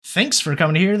Thanks for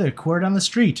coming to hear the Quart on the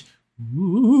Street.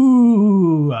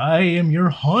 Ooh, I am your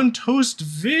haunt host,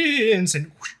 Vince. And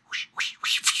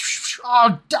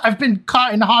I've been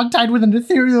caught and hogtied with an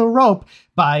ethereal rope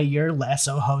by your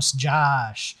lasso host,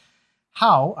 Josh.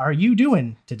 How are you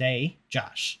doing today,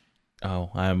 Josh? Oh,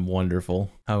 I'm wonderful.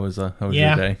 How was your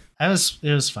day? It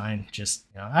was fine. Just,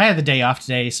 I had the day off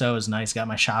today, so it was nice. Got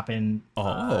my shopping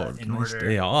in nice order.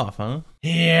 Day off, huh?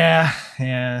 Yeah.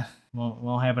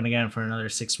 Won't happen again for another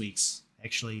 6 weeks.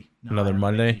 Actually, no, another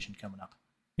Monday vacation coming up.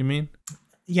 You mean?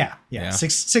 Yeah.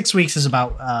 6 weeks is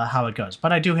about how it goes.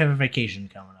 But I do have a vacation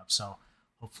coming up, so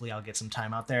hopefully I'll get some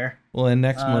time out there. Well, and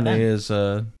next Monday is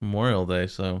Memorial Day,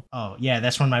 so. Oh yeah,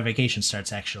 that's when my vacation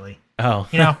starts. Actually. Oh.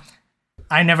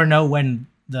 I never know when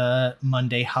the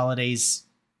Monday holidays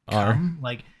come.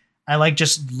 Like, I like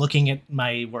just looking at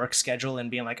my work schedule and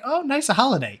being like, oh, nice, a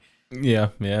holiday. Yeah,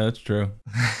 that's true.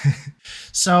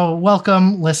 So,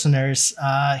 welcome, listeners.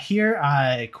 Here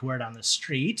I Quart on the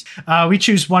Street. We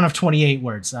choose one of 28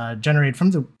 words generated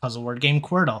from the puzzle word game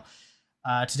Quirtle.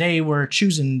 Today, we're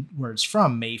choosing words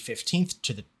from May 15th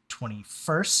to the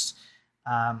 21st.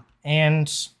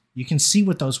 And you can see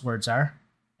what those words are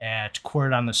at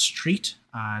Quart on the Street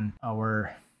on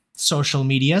our social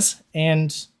medias.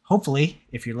 And hopefully,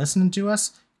 if you're listening to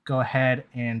us, go ahead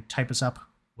and type us up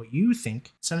what you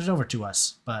think. Send it over to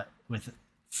us. But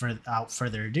without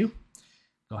further ado,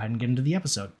 go ahead and get into the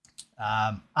episode.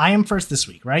 I am first this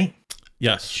week, right?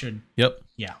 Yes. Yep.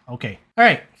 Yeah. Okay. All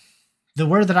right. The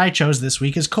word that I chose this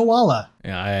week is koala.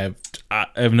 Yeah, I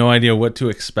have no idea what to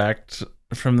expect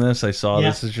from this. I saw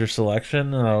this as your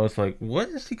selection, and I was like, what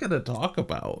is he going to talk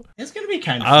about? It's going to be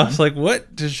kind of fun. I was like,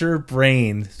 what does your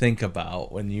brain think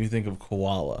about when you think of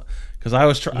koala? Because I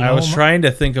was trying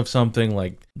to think of something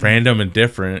like random and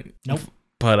different. Nope.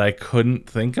 But I couldn't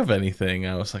think of anything.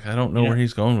 I was like, I don't know where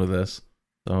he's going with this.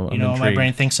 So I'm what my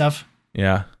brain thinks of?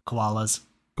 Yeah. Koalas.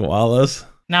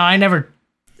 Now, I never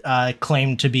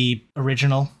claimed to be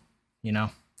original. I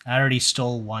already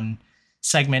stole one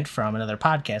segment from another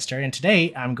podcaster, and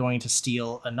today I'm going to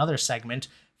steal another segment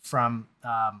from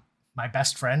my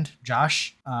best friend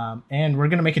Josh, and we're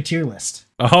gonna make a tier list.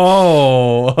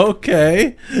 Oh,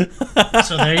 okay.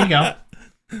 So there you go.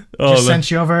 Just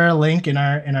sent you over a link in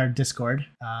our Discord,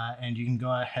 and you can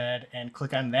go ahead and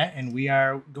click on that, and we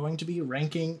are going to be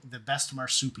ranking the best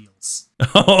marsupials.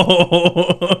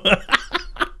 Oh.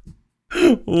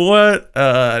 What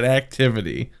an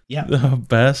activity. Yeah. The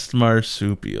best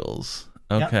marsupials.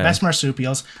 Okay. Yep, best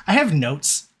marsupials. I have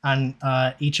notes on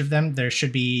each of them. There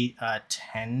should be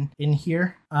 10 in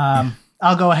here.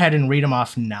 I'll go ahead and read them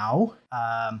off now.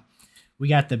 We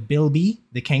got the bilby,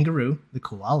 the kangaroo, the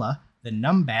koala, the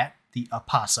numbat, the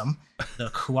opossum, the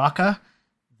quokka,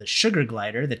 the sugar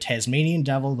glider, the Tasmanian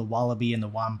devil, the wallaby, and the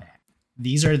wombat.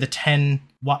 These are the 10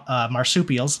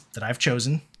 marsupials that I've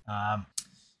chosen.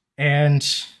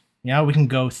 And we can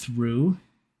go through.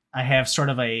 I have sort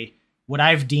of what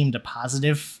I've deemed a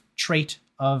positive trait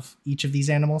of each of these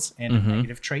animals and a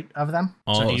negative trait of them.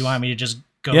 So do you want me to just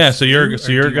go? Yeah, so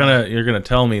you're gonna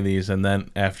tell me these, and then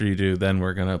after you do, then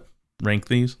we're gonna rank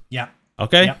these. Yeah.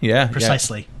 Okay. Yep. Yeah.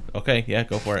 Precisely. Yeah. Okay. Yeah.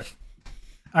 Go for it.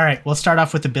 All right. We'll start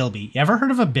off with the bilby. You ever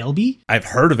heard of a bilby? I've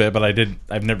heard of it, but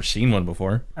I've never seen one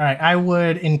before. All right. I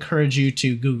would encourage you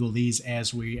to Google these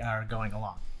as we are going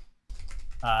along.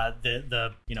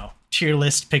 The tier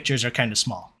list pictures are kind of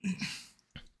small.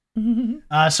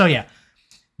 So yeah,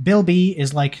 bilby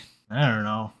is like, I don't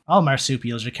know, all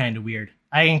marsupials are kind of weird.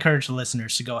 I encourage the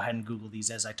listeners to go ahead and Google these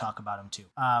as I talk about them too.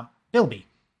 Bilby.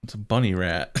 It's a bunny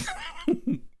rat.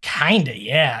 Kinda,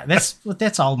 yeah.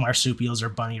 That's all marsupials are,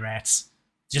 bunny rats.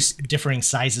 Just differing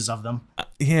sizes of them.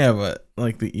 Yeah, but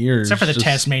like the ears. Except for the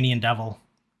Tasmanian devil.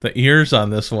 The ears on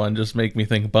this one just make me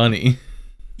think bunny.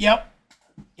 Yep.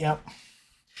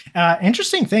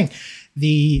 Interesting thing.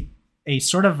 A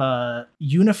sort of a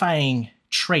unifying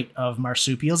trait of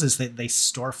marsupials is that they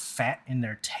store fat in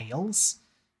their tails.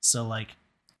 So like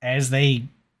as they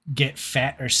get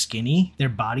fat or skinny, their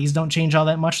bodies don't change all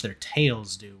that much, their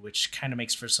tails do, which kind of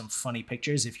makes for some funny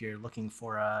pictures if you're looking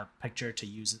for a picture to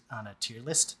use on a tier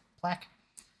list plaque.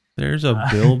 There's a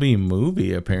bilby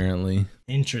movie apparently.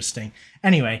 Interesting.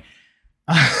 Anyway,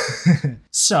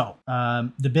 so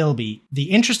the bilby,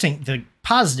 the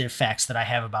positive facts that I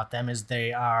have about them is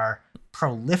they are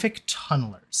prolific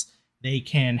tunnelers. They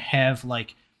can have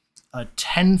like a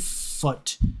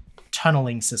 10-foot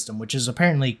tunneling system, which is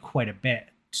apparently quite a bit.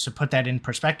 To put that in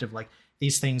perspective, like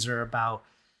these things are about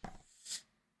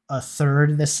a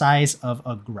third the size of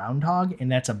a groundhog,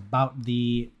 and that's about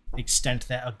the extent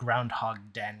that a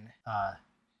groundhog den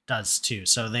does too.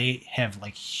 So they have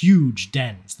like huge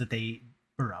dens that they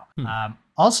burrow.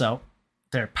 Also,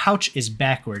 their pouch is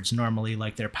backwards normally,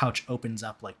 like their pouch opens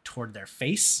up like toward their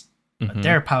face, but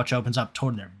their pouch opens up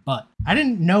toward their butt. I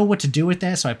didn't know what to do with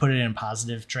that, so I put it in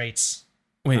positive traits.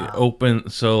 Wait,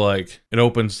 so like it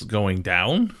opens going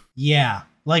down? Yeah,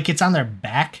 like it's on their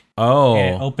back. Oh.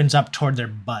 And it opens up toward their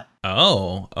butt.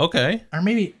 Oh, okay. Or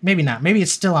maybe not. Maybe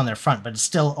it's still on their front, but it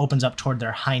still opens up toward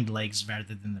their hind legs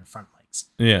rather than their front legs.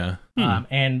 Yeah.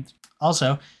 And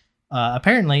also,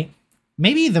 apparently,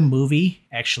 maybe the movie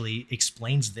actually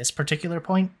explains this particular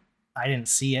point. I didn't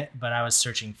see it, but I was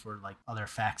searching for like other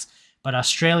facts. But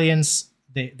Australians,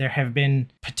 there have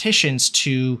been petitions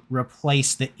to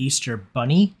replace the Easter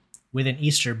bunny with an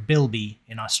Easter bilby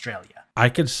in Australia. I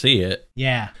could see it.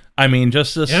 Yeah. I mean,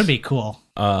 just this. It would be cool.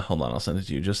 Hold on, I'll send it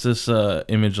to you. Just this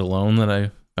image alone that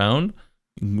I found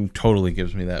totally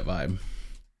gives me that vibe.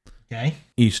 Okay.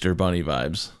 Easter bunny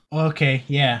vibes. Okay.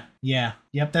 Yeah.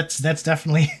 Yep. That's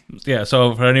definitely. Yeah.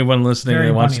 So for anyone listening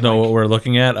that wants to know what we're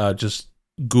looking at, just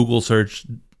Google search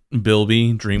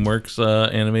Bilby DreamWorks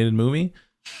animated movie.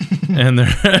 And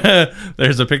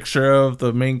there's a picture of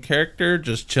the main character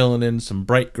just chilling in some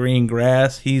bright green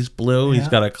grass. He's blue. Yeah. He's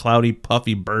got a cloudy,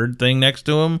 puffy bird thing next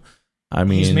to him. I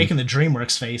mean, he's making the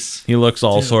DreamWorks face. He looks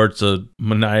all sorts of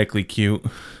maniacally cute.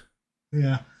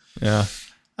 Yeah. Yeah.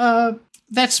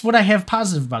 That's what I have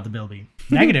positive about the Bilby.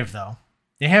 Negative, though,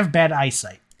 they have bad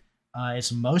eyesight.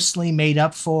 It's mostly made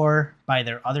up for by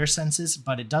their other senses,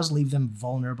 but it does leave them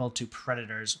vulnerable to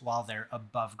predators while they're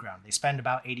above ground. They spend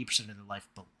about 80% of their life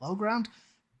below ground,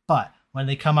 but when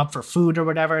they come up for food or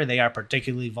whatever, they are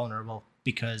particularly vulnerable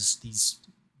because these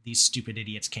stupid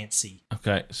idiots can't see.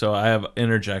 Okay, so I have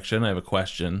interjection. I have a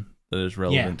question that is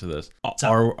relevant to this.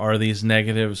 Are these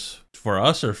negatives for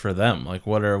us or for them? Like,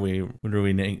 what are we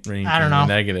ranking I don't know.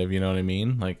 Negative? You know what I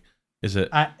mean? Like, is it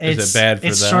bad for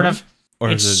them? Sort of. Or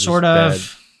it's is it sort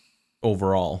just of bad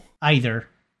overall. Either.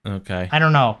 Okay. I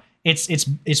don't know. It's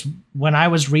when I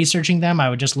was researching them, I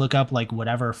would just look up like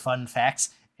whatever fun facts,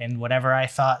 and whatever I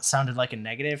thought sounded like a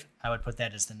negative, I would put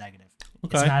that as the negative.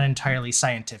 Okay. It's not entirely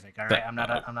scientific. All right. I'm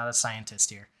not a scientist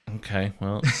here. Okay.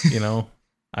 Well,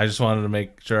 I just wanted to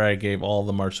make sure I gave all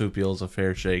the marsupials a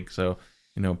fair shake. So,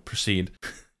 proceed.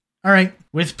 All right,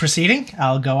 with proceeding,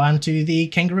 I'll go on to the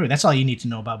kangaroo. That's all you need to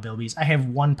know about bilbies. I have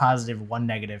one positive, one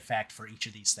negative fact for each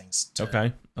of these things.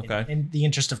 Okay. In the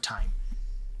interest of time.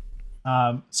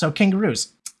 So kangaroos.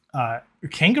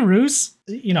 Kangaroos,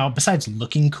 besides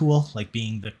looking cool, like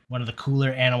being one of the cooler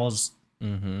animals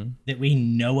that we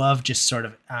know of, just sort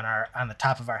of on the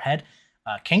top of our head,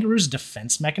 kangaroos'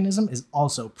 defense mechanism is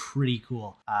also pretty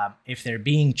cool. If they're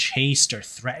being chased or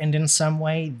threatened in some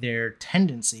way, their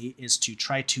tendency is to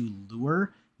try to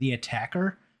lure the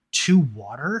attacker to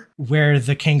water, where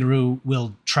the kangaroo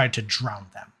will try to drown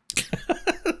them.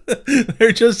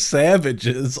 They're just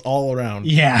savages all around.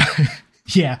 Yeah.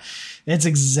 Yeah, that's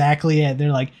exactly it.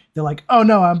 They're like, oh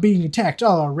no, I'm being attacked.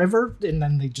 Oh, a river, and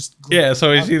then they just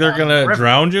So he's either gonna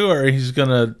drown you or he's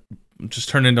gonna just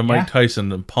turn into Mike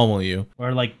Tyson and pummel you,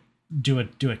 or like do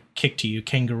a kick to you,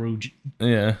 kangaroo.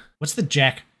 Yeah. What's the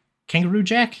jack? Kangaroo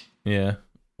jack? Yeah.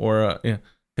 Or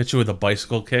hit you with a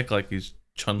bicycle kick like he's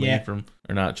Chun-Li from,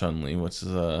 or not Chun-Li. What's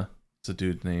the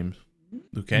dude's name?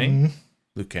 Liu Kang.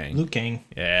 Liu Kang. Liu Kang.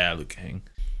 Yeah, Liu Kang.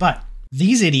 But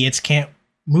these idiots can't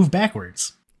move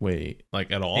backwards. Wait,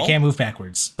 like at all? They can't move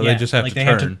backwards. So they just have to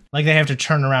turn. They have to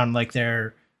turn around like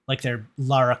they're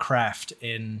Lara Croft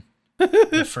in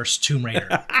the first Tomb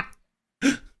Raider.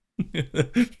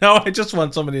 No, I just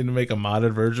want somebody to make a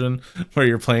modded version where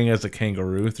you're playing as a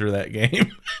kangaroo through that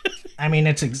game. I mean,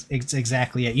 it's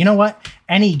exactly it. You know what?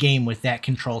 Any game with that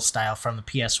control style from the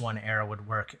PS1 era would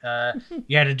work.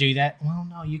 You had to do that. Well,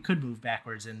 no, you could move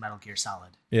backwards in Metal Gear Solid.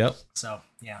 Yep. So,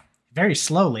 yeah. Very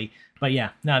slowly. But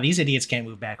yeah, no, these idiots can't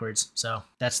move backwards. So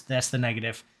that's the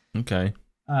negative. Okay.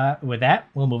 With that,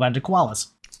 we'll move on to koalas.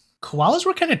 Koalas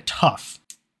were kind of tough.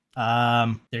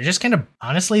 They're just kind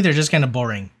of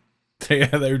boring. Yeah,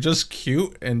 they're just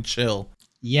cute and chill.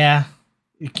 Yeah.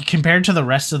 Compared to the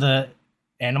rest of the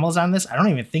animals on this, I don't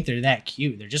even think they're that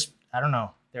cute. They're just, I don't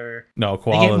know.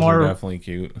 Koalas are definitely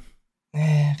cute.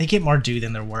 They get more due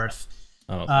than they're worth.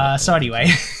 So anyway.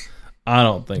 I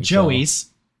don't think Joey's.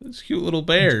 It's cute little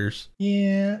bears.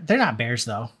 Yeah, they're not bears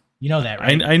though. You know that,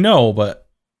 right? I know, but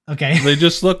okay. They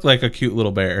just look like a cute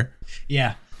little bear.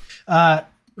 Yeah.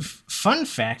 Fun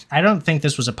fact, I don't think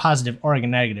this was a positive or a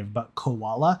negative, but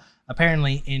koala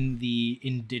apparently in the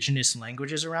indigenous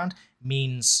languages around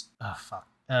means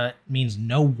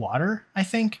no water, I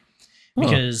think.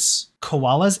 Because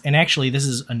koalas, and actually this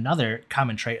is another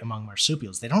common trait among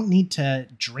marsupials, they don't need to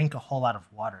drink a whole lot of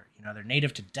water. They're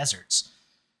native to deserts.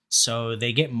 So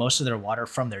they get most of their water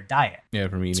from their diet. Yeah,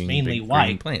 from eating mainly big why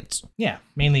green plants. Yeah,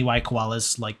 mainly why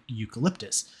koalas like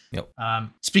eucalyptus. Yep.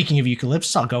 Speaking of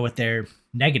eucalyptus, I'll go with their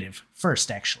negative first,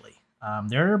 actually.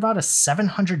 There are about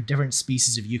 700 different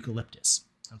species of eucalyptus.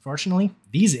 Unfortunately,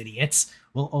 these idiots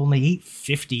will only eat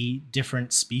 50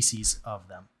 different species of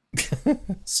them.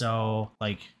 So,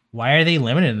 like, why are they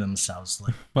limiting themselves?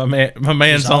 Like, my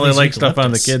man's only like stuff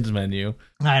on the kids menu.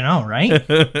 I know, right?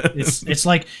 it's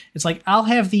like I'll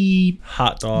have the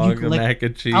hot dog, mac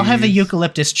and cheese. I'll have the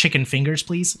eucalyptus chicken fingers,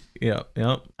 please. Yep.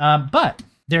 But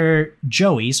they're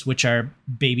joeys, which are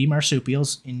baby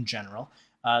marsupials in general.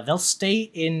 They'll stay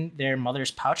in their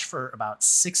mother's pouch for about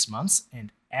 6 months,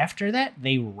 and after that,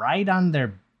 they ride on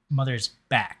their mother's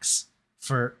backs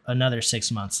for another 6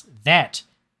 months. That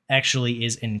actually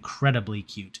is incredibly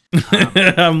cute.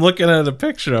 I'm looking at a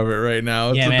picture of it right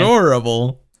now. It's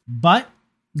adorable. But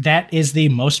that is the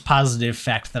most positive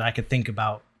fact that I could think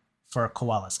about for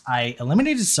koalas. I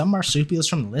eliminated some marsupials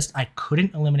from the list. I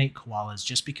couldn't eliminate koalas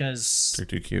just because they're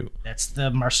too cute. That's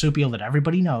the marsupial that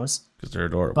everybody knows. Because they're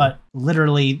adorable. But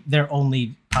literally, their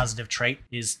only positive trait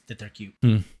is that they're cute.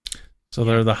 So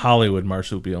they're the Hollywood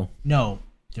marsupial. No,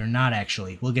 they're not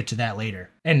actually. We'll get to that later.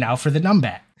 And now for the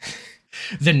numbat.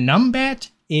 The numbat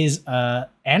is an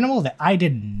animal that I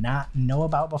did not know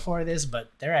about before this,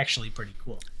 but they're actually pretty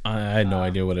cool. I had no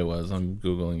idea what it was. I'm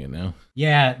Googling it now.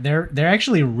 Yeah, they're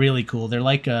actually really cool. They're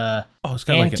like a it's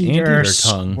got like an anteater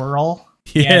tongue. Squirrel.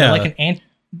 Yeah,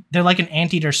 they're like an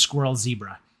anteater squirrel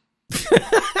zebra.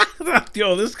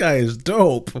 Yo, this guy is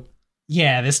dope.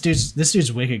 Yeah, this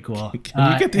dude's wicked cool.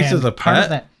 Can you get these as a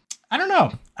pet? I don't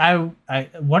know. I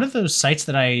one of those sites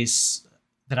that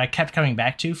I kept coming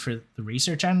back to for the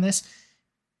research on this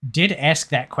did ask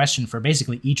that question for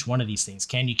basically each one of these things.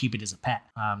 Can you keep it as a pet?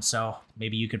 So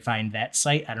maybe you could find that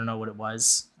site. I don't know what it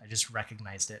was. I just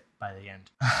recognized it by the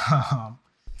end.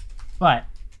 But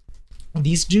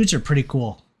these dudes are pretty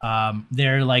cool.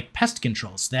 They're like pest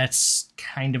controls. That's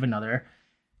kind of another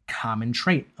common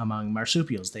trait among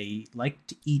marsupials. They like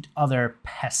to eat other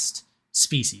pest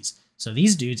species. So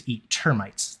these dudes eat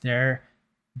termites. Their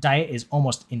diet is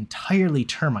almost entirely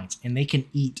termites, and they can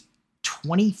eat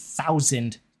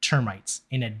 20,000 termites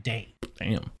in a day.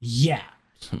 Damn. Yeah.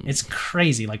 It's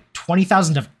crazy. Like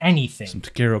 20,000 of anything. Some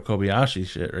Takeru Kobayashi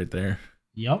shit right there.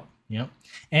 Yep.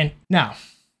 And now,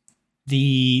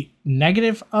 the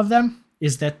negative of them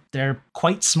is that they're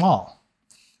quite small.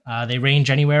 They range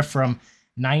anywhere from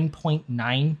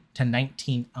 9.9 to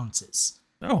 19 ounces.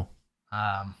 Oh.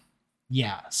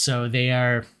 Yeah. So they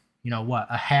are,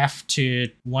 a half to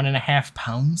 1.5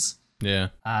 pounds. Yeah.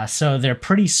 So they're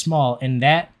pretty small, and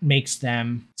that makes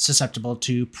them susceptible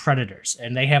to predators.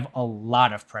 And they have a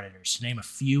lot of predators. To name a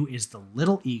few is the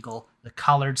little eagle, the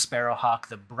collared sparrowhawk,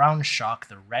 the brown shark,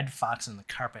 the red fox, and the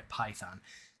carpet python.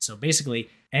 So basically,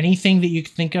 anything that you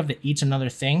can think of that eats another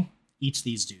thing eats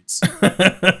these dudes.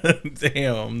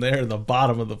 Damn, they're the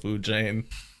bottom of the food chain.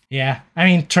 Yeah, I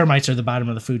mean, termites are the bottom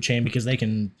of the food chain because they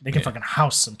can fucking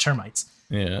house some termites.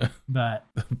 Yeah, but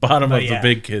bottom of the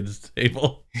big kids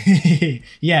table.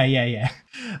 Yeah.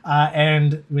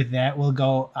 And with that, we'll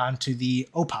go on to the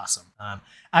opossum.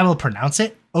 I will pronounce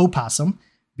it opossum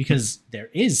because there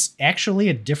is actually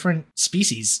a different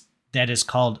species that is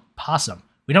called possum.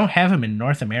 We don't have them in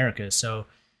North America, so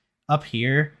up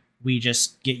here we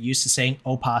just get used to saying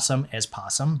opossum as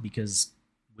possum because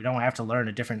we don't have to learn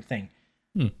a different thing.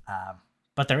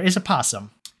 But there is a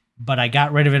possum, but I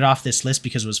got rid of it off this list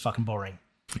because it was fucking boring.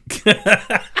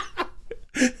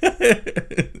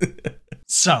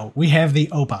 So we have the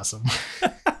opossum.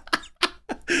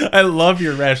 I love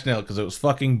your rationale because it was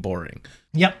fucking boring.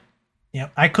 Yep.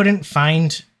 I couldn't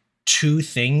find two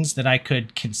things that I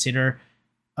could consider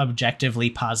objectively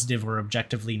positive or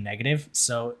objectively negative,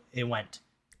 so it went.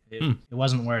 It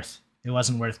wasn't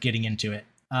worth getting into it.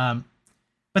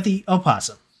 But the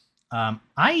opossum,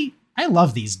 I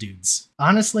love these dudes.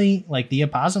 Honestly, like the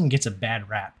opossum gets a bad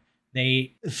rap.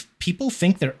 People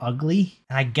think they're ugly,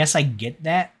 and I guess I get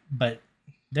that, but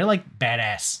they're like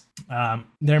badass.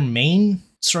 Their main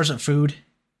source of food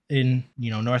in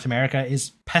North America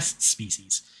is pest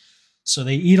species. So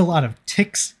they eat a lot of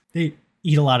ticks. They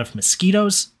eat a lot of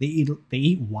mosquitoes. They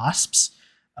eat wasps.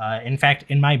 In fact,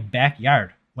 in my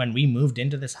backyard, when we moved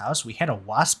into this house, we had a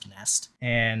wasp nest,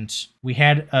 and we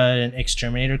had an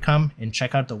exterminator come and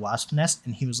check out the wasp nest,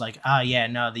 and he was like,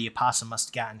 the opossum must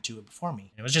have gotten to it before me.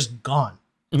 And it was just gone.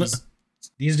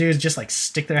 These dudes just like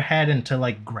stick their head into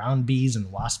like ground bees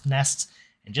and wasp nests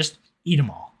and just eat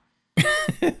them all.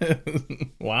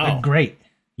 Wow. They're great.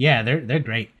 Yeah, they're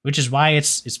great, which is why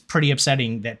it's pretty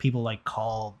upsetting that people like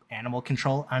call animal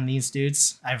control on these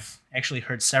dudes. I've actually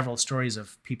heard several stories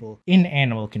of people in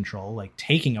animal control like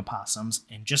taking opossums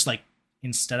and just like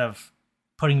instead of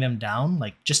putting them down,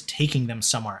 like just taking them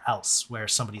somewhere else where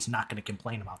somebody's not going to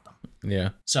complain about them. Yeah.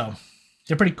 So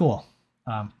they're pretty cool,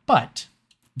 but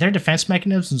their defense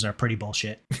mechanisms are pretty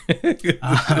bullshit.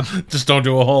 Just don't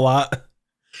do a whole lot.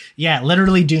 Yeah,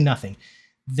 literally do nothing.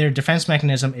 Their defense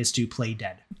mechanism is to play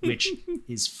dead, which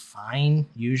is fine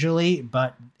usually,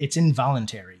 but it's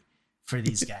involuntary for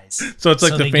these guys. So it's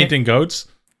like the fainting goats?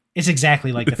 It's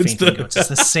exactly like the fainting goats. It's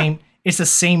the same. It's the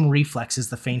same reflex as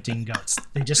the fainting goats.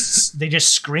 They just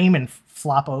scream and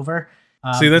flop over.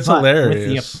 See, that's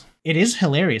hilarious. It is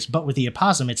hilarious, but with the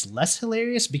opossum, it's less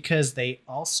hilarious because they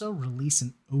also release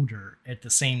an odor at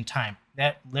the same time.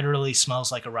 That literally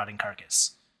smells like a rotting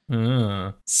carcass.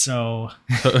 So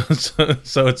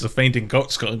it's a fainting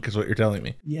goat skunk is what you're telling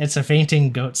me. Yeah, it's a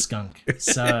fainting goat skunk.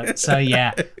 So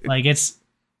yeah, like it's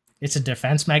a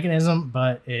defense mechanism,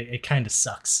 but it kind of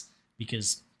sucks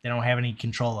because they don't have any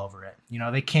control over it. You know,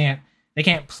 they can't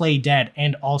play dead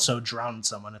and also drown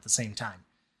someone at the same time.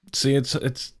 See,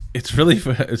 it's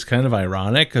kind of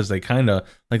ironic because they kind of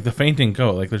like the fainting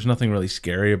goat. Like, there's nothing really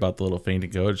scary about the little fainting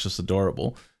goat. It's just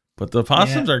adorable. But the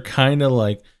opossums are kind of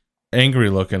like angry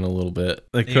looking a little bit.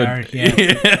 They could, are,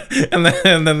 yeah. and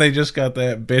then they just got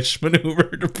that bitch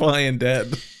maneuver to playing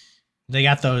dead. They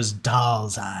got those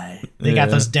doll's eyes. They got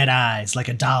those dead eyes, like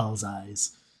a doll's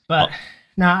eyes. But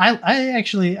no,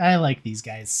 I like these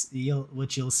guys,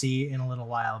 which you'll see in a little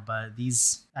while. But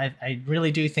these, I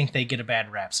really do think they get a bad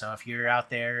rap. So if you're out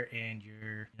there and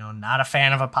you're not a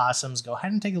fan of opossums, go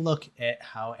ahead and take a look at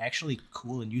how actually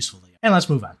cool and useful they are. And let's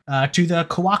move on to the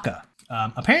KOALA.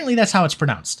 Apparently that's how it's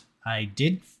pronounced. I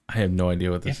have no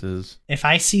idea what this is. If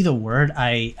I see the word,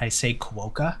 I say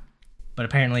KOALA, but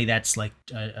apparently that's like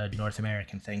a North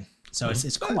American thing. So it's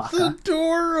KOALA. That's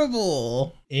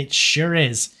adorable. It sure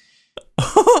is.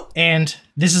 And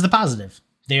this is the positive.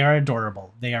 They are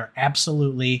adorable. They are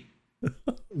absolutely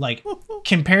like,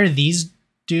 compare these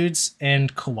dudes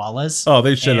and koalas. Oh,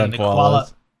 they shit on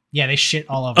koalas. Yeah, they shit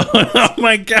all over. Oh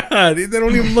my god, they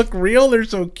don't even look real. They're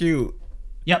so cute.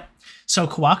 Yep. So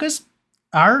koalas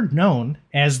are known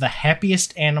as the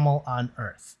happiest animal on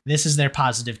Earth. This is their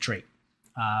positive trait.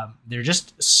 They're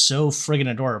just so friggin'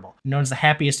 adorable. Known as the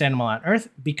happiest animal on Earth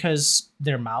because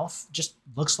their mouth just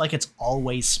looks like it's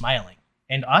always smiling.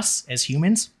 And us, as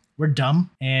humans, we're dumb,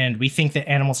 and we think that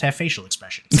animals have facial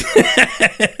expressions.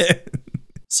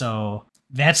 So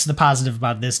that's the positive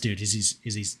about this dude, is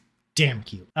he's damn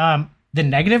cute. The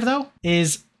negative, though,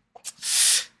 is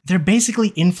they're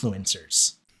basically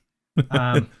influencers.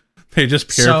 They just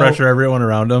peer pressure everyone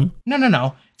around them?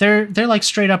 No. They're like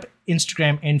straight up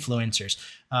Instagram influencers,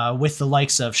 with the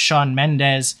likes of Shawn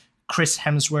Mendes, Chris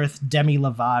Hemsworth, Demi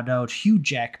Lovato, Hugh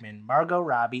Jackman, Margot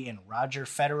Robbie, and Roger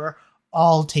Federer,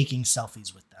 all taking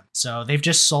selfies with them. So they've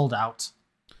just sold out.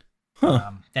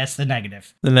 Huh. That's the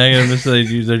negative. The negative is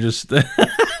they're just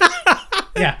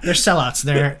yeah, they're sellouts.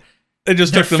 They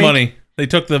just took the money. They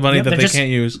took the money that they can't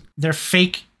use. They're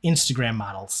fake Instagram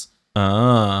models.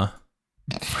 I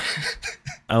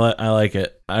like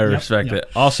it. I respect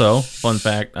it. Also, fun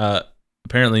fact,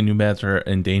 apparently new bats are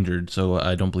endangered, so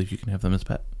I don't believe you can have them as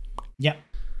pet. Yep.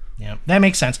 Yeah, that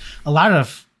makes sense. A lot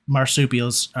of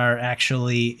marsupials are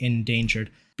actually endangered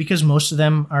because most of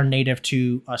them are native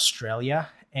to Australia,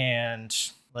 and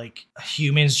like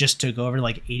humans just took over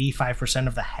like 85%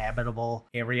 of the habitable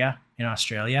area in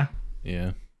Australia.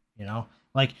 Yeah.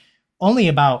 Like only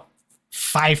about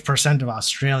 5% of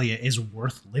Australia is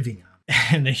worth living on.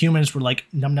 And the humans were like,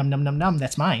 num, num, num, num, num,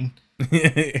 that's mine.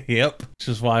 Yep. Which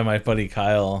is why my buddy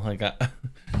Kyle, like,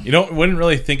 wouldn't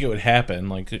really think it would happen.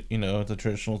 Like, the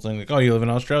traditional thing, like, oh, you live in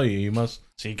Australia, you must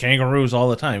see kangaroos all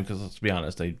the time. Because let's be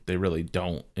honest, they really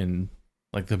don't in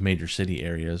like the major city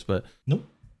areas. But nope.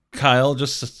 Kyle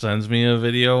just sends me a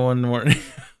video one morning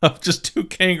of just 2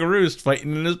 kangaroos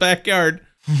fighting in his backyard.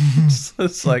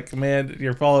 It's like, man,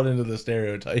 you're falling into the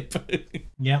stereotype.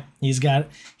 Yeah,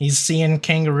 he's seeing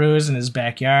kangaroos in his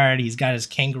backyard. He's got his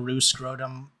kangaroo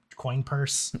scrotum coin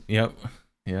purse. Yep.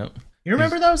 You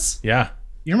remember those? Yeah.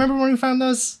 You remember when we found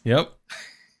those? Yep.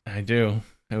 I do.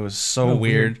 It was so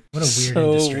weird. What a weird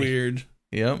industry. So weird.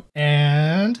 Yep.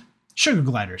 And sugar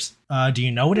gliders. Do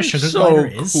you know what a sugar glider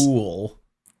is? Cool.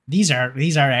 These are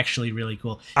actually really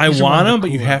cool. I want them, but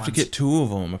you have to get 2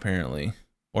 of them apparently.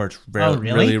 Or it's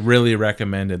really, really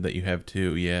recommended that you have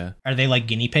 2. Yeah. Are they like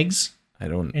guinea pigs? I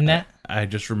don't. In that? I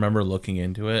just remember looking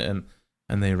into it,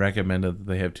 and they recommended that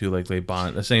they have 2. Like they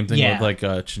bond. The same thing with like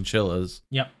chinchillas.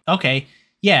 Yep. Okay.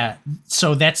 Yeah,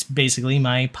 so that's basically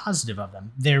my positive of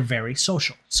them. They're very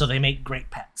social, so they make great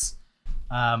pets.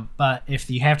 But if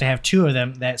you have to have two of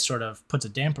them, that sort of puts a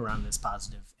damper on this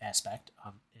positive aspect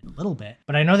of it a little bit.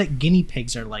 But I know that guinea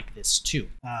pigs are like this too.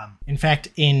 In fact,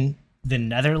 in the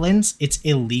Netherlands, it's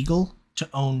illegal to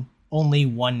own only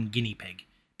one guinea pig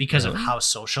because of how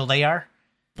social they are.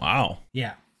 Wow.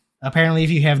 Yeah. Apparently, if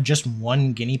you have just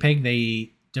one guinea pig,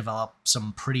 they develop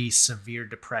some pretty severe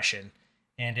depression,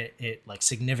 and it like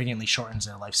significantly shortens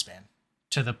their lifespan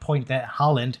to the point that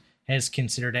Holland has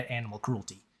considered it animal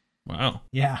cruelty. Wow.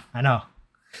 Yeah, I know.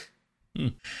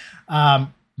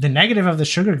 The negative of the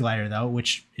sugar glider, though,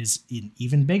 which is an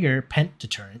even bigger pet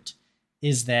deterrent,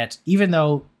 is that even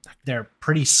though they're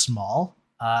pretty small,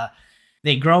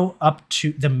 they grow up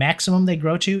to the maximum they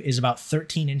grow to is about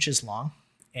 13 inches long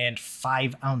and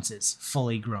 5 ounces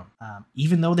fully grown.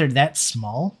 Even though they're that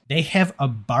small, they have a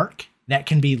bark that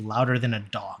can be louder than a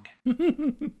dog.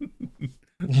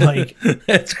 Like,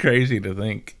 that's crazy to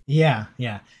think. Yeah.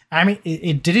 I mean,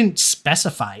 it didn't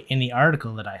specify in the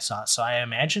article that I saw, so I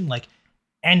imagine like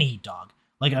any dog.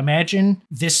 Like, imagine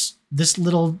this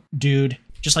little dude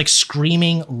just like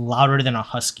screaming louder than a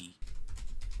husky.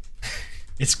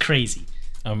 It's crazy.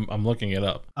 I'm looking it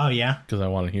up. Oh yeah, because I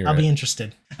want to hear. I'll be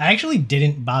interested. I actually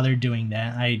didn't bother doing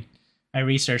that. I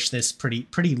researched this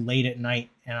pretty late at night,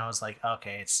 and I was like,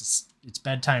 okay, it's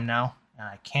bedtime now, and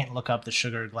I can't look up the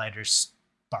sugar glider's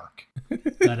bark.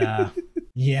 But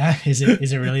yeah, is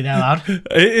it really that loud?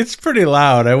 It's pretty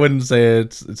loud. I wouldn't say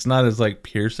it's not as like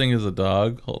piercing as a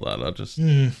dog. Hold on, I'll just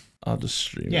stream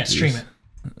it. Yeah, stream it.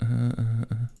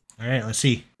 All right, let's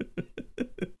see.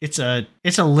 It's a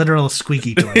literal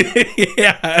squeaky toy.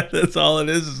 Yeah, that's all it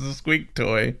is a squeak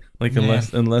toy. Like,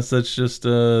 unless that's just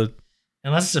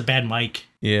unless it's a bad mic.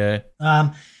 Yeah.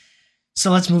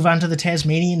 So let's move on to the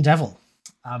Tasmanian Devil.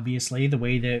 Obviously, the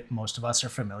way that most of us are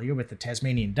familiar with the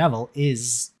Tasmanian Devil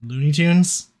is Looney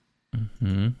Tunes,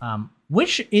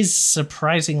 which is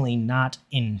surprisingly not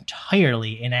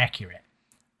entirely inaccurate.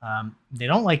 They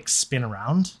don't like spin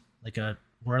around like a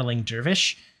whirling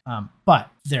dervish,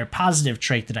 but their positive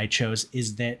trait that I chose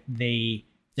is that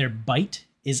their bite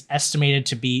is estimated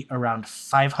to be around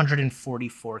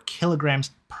 544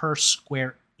 kilograms per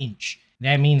square inch.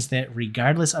 That means that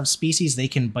regardless of species, they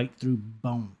can bite through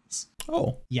bones.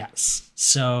 Oh. Yes.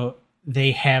 So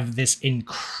they have this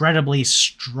incredibly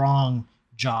strong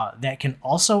jaw that can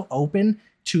also open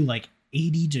to like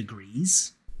 80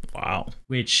 degrees. Wow.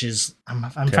 Which is, I'm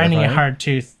finding it hard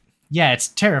to, yeah, it's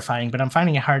terrifying, but I'm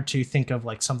finding it hard to think of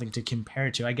like something to compare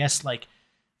it to. I guess like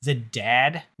the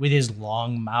dad with his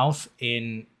long mouth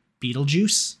in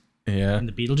Beetlejuice. Yeah. In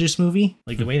the Beetlejuice movie,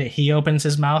 like the way that he opens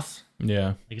his mouth. Yeah.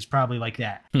 Like it's probably like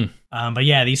that. But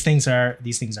yeah, these things are,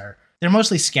 they're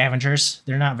mostly scavengers.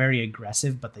 They're not very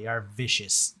aggressive, but they are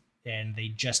vicious, and they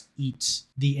just eat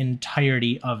the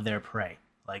entirety of their prey.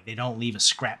 Like, they don't leave a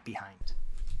scrap behind.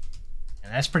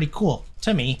 And that's pretty cool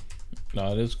to me.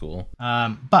 No, it is cool.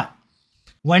 But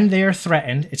when they are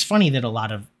threatened, it's funny that a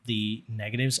lot of the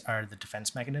negatives are the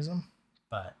defense mechanism,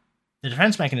 but the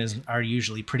defense mechanisms are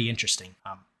usually pretty interesting.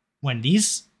 When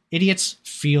these idiots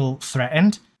feel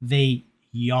threatened, they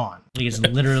yawn. Like, it's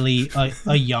literally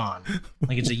a yawn.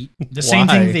 Like, it's the same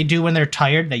thing they do when they're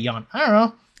tired. They yawn. I don't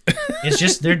know. It's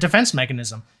just their defense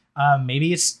mechanism.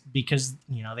 Maybe it's because,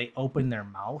 they open their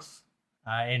mouth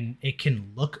and it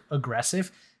can look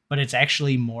aggressive, but it's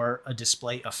actually more a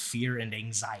display of fear and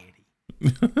anxiety.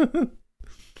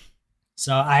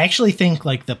 So I actually think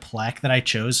like the plaque that I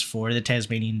chose for the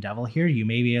Tasmanian Devil here, you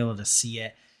may be able to see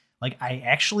it. Like, I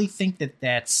actually think that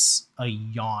that's a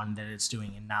yawn that it's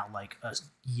doing and not like a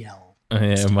yell. Yeah,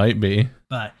 it might be.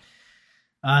 But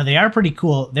they are pretty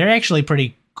cool. They're actually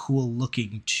pretty cool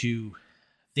looking too.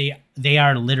 They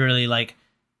are literally like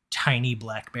tiny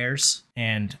black bears,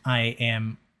 and I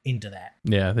am into that.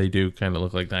 Yeah, they do kind of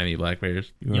look like tiny black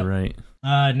bears. You were right.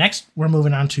 Next, we're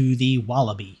moving on to the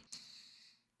wallaby.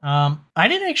 I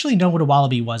didn't actually know what a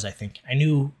wallaby was, I think. I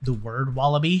knew the word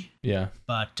wallaby. Yeah.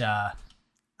 But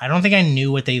I don't think I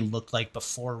knew what they looked like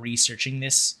before researching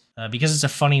this, because it's a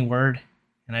funny word,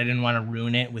 and I didn't want to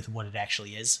ruin it with what it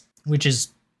actually is, which is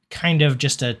kind of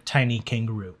just a tiny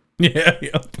kangaroo. Yeah.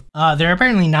 Yep. They're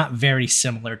apparently not very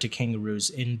similar to kangaroos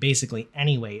in basically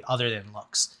any way other than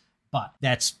looks, but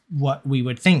that's what we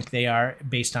would think they are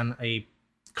based on a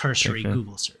cursory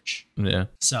Google search. Yeah.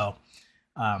 So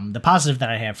the positive that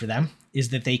I have for them is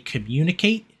that they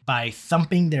communicate by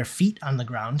thumping their feet on the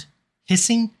ground,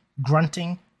 hissing,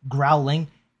 grunting, growling,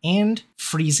 and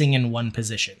freezing in one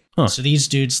position. Huh. So these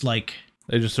dudes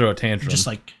they just throw a tantrum.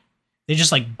 They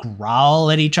just growl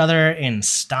at each other and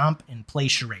stomp and play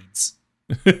charades.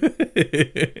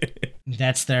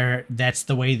 That's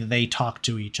the way that they talk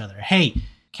to each other. Hey,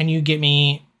 can you get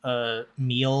me a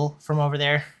meal from over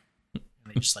there?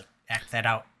 And they just like act that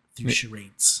out through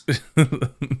charades.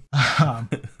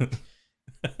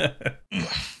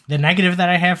 The negative that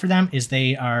I have for them is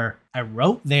they are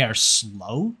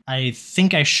slow. I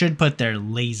think I should put they're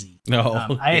lazy.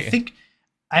 No. I think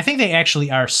they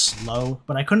actually are slow,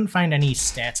 but I couldn't find any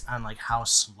stats on like how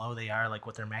slow they are, like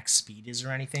what their max speed is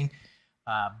or anything.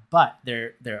 But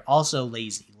they're also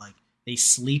lazy. Like they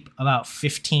sleep about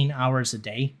 15 hours a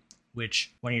day,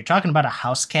 which when you're talking about a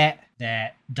house cat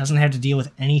that doesn't have to deal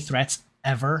with any threats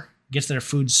ever, gets their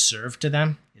food served to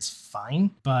them, is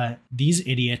fine. But these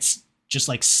idiots just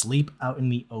like sleep out in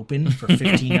the open for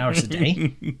 15 hours a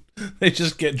day. They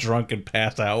just get drunk and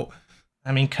pass out.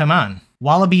 I mean, come on.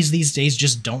 Wallabies these days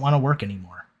just don't want to work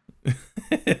anymore.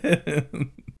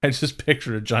 I just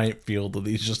picture a giant field of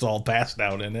these just all passed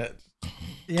out in it.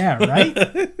 Yeah, right?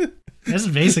 That's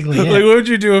basically it. Like, what would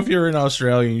you do if you're in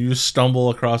Australia and you just stumble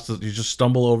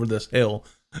over this hill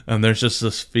and there's just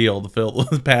this field filled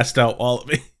with passed out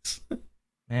wallabies?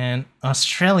 Man,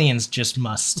 Australians just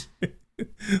must.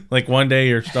 Like one day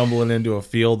you're stumbling into a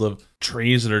field of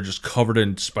trees that are just covered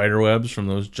in spider webs from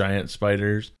those giant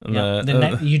spiders.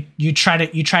 And you try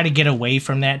to get away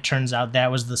from that. Turns out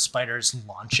that was the spider's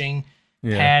launching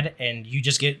pad, and you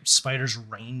just get spiders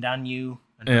rained on you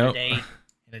another day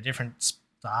in a different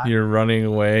spot. You're running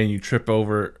away and you trip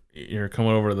over. You're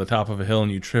coming over to the top of a hill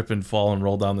and you trip and fall and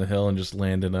roll down the hill and just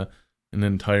land in an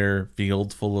entire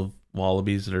field full of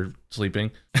wallabies that are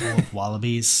sleeping. Full of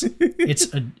wallabies.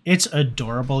 It's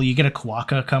adorable. You get a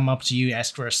quokka come up to you,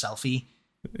 ask for a selfie.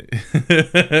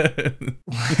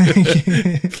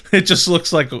 It just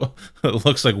looks like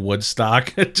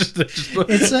Woodstock. It's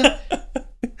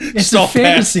a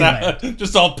fantasy land.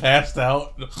 Just all passed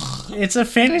out. It's a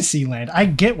fantasy land. I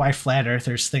get why flat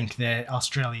earthers think that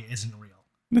Australia isn't real.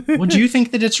 Would you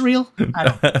think that it's real? I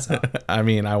don't think so. I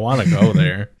mean, I want to go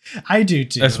there. I do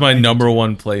too. That's my number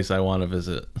one place I want to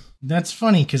visit. That's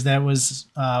funny because that was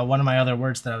one of my other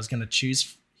words that I was going to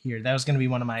choose here. That was going to be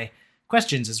one of my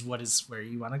questions: is where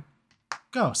you want to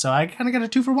go? So I kind of got a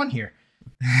 2-for-1 here.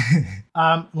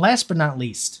 Last but not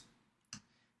least,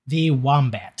 the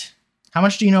wombat. How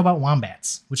much do you know about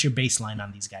wombats? What's your baseline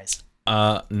on these guys?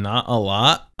 Not a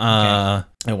lot. Okay.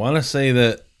 I want to say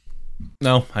that.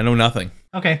 No, I know nothing.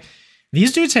 Okay.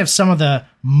 These dudes have some of the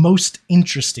most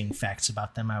interesting facts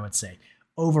about them, I would say.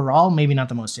 Overall, maybe not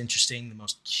the most interesting, the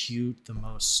most cute, the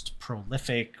most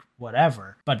prolific,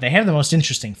 whatever, but they have the most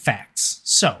interesting facts.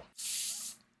 So,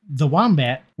 the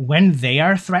wombat, when they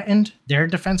are threatened, their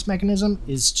defense mechanism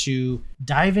is to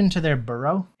dive into their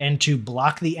burrow and to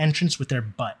block the entrance with their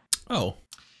butt. Oh,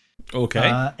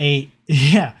 okay.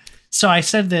 So I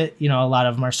said that, a lot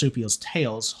of marsupials'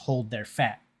 tails hold their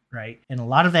fat. Right. And a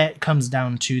lot of that comes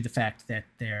down to the fact that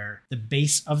the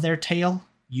base of their tail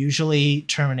usually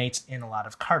terminates in a lot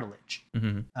of cartilage.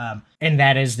 Mm-hmm. And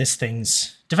that is this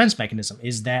thing's defense mechanism,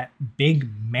 is that big,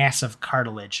 massive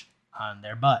cartilage on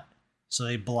their butt. So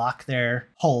they block their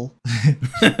hole.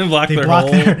 With their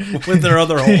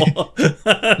other hole.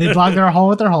 They block their hole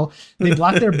with their hole. They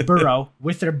block their burrow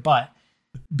with their butt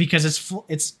because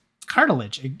it's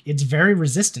cartilage. It's very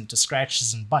resistant to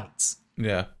scratches and bites.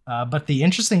 Yeah. But the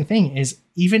interesting thing is,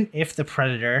 even if the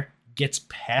predator gets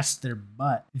past their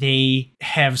butt, they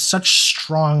have such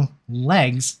strong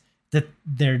legs that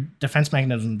their defense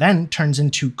mechanism then turns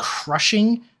into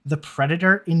crushing the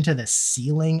predator into the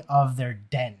ceiling of their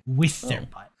den with their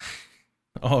butt.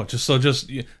 Oh,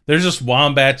 there's just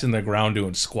wombats in the ground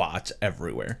doing squats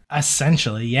everywhere.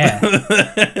 Essentially, yeah.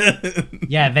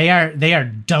 Yeah, they are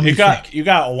dummy thick. You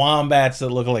got wombats that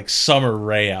look like Summer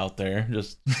Rae out there,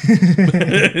 just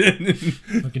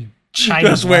looking China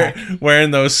just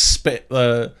wearing those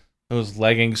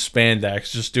leggings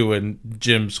spandex, just doing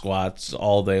gym squats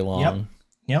all day long.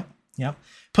 Yep.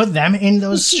 Put them in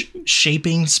those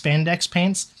shaping spandex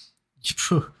pants.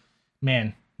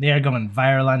 Man. They are going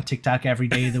viral on TikTok every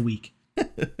day of the week.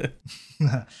 The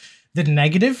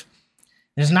negative,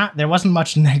 there wasn't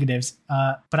much negatives,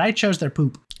 but I chose their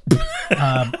poop.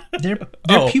 Their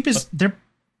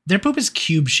poop is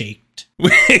cube shaped.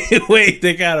 Wait,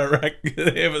 they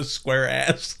have a square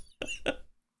ass.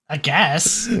 I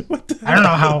guess. I don't know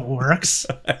how it works.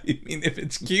 I mean, if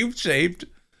it's cube shaped,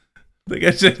 they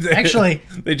just got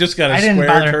a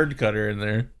square turd cutter in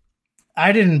there.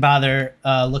 I didn't bother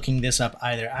looking this up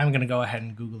either. I'm going to go ahead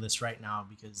and Google this right now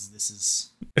because this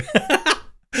is...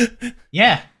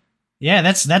 Yeah,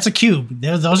 that's a cube.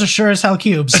 Those are sure as hell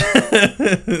cubes.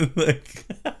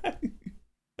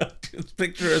 Just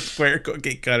picture a square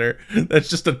cookie cutter that's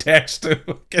just attached to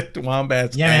get the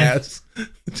wombat's ass.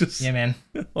 Just, yeah, man.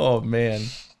 Oh, man.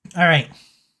 All right.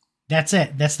 That's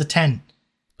it. That's the 10.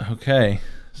 Okay.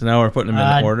 So now we're putting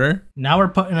them in order? Now we're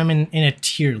putting them in a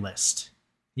tier list.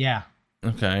 Yeah.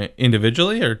 Okay.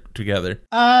 Individually or together?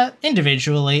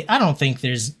 Individually. I don't think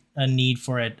there's a need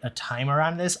for a timer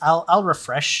on this. I'll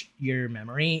refresh your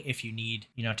memory if you need,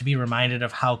 to be reminded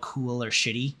of how cool or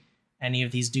shitty any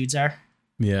of these dudes are.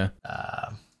 Yeah.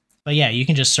 But yeah, you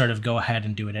can just sort of go ahead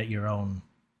and do it at your own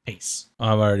pace.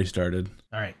 I've already started.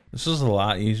 All right. This is a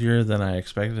lot easier than I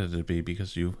expected it to be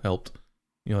because you helped.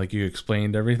 You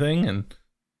explained everything, and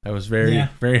that was very,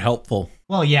 very helpful.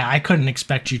 Well, yeah, I couldn't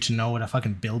expect you to know what a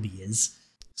fucking bilby is.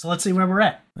 So let's see where we're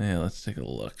at. Yeah, let's take a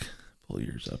look. Pull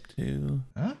yours up too.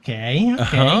 Okay.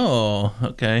 Oh,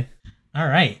 okay. All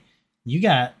right. You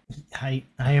got. I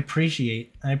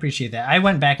appreciate that. I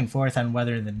went back and forth on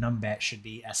whether the Numbat should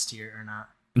be S tier or not.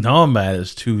 Numbat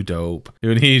is too dope,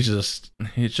 dude. He's just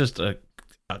a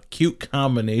cute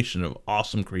combination of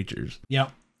awesome creatures.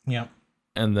 Yep.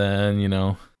 And then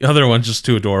the other one's just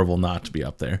too adorable not to be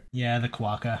up there. Yeah, the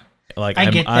KOALA. Like I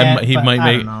get that,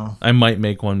 I might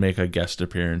make one make a guest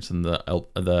appearance in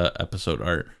the episode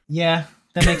art. Yeah,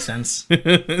 that makes sense.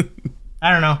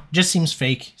 I don't know. Just seems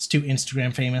fake. It's too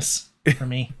Instagram famous for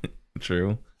me.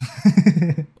 True.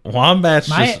 Wombats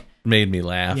just made me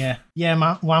laugh.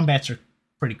 Yeah. Wombats are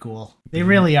pretty cool. They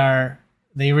really are.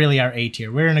 They really are A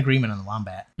tier. We're in agreement on the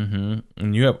wombat. Mm-hmm.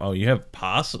 And you have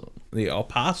possum. The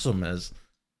opossum as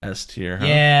S tier. Huh?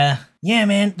 Yeah,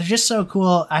 man. They're just so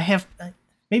cool. I have.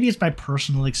 Maybe it's my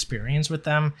personal experience with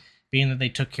them, being that they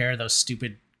took care of those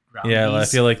stupid groundies. Yeah, I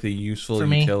feel like the useful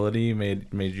utility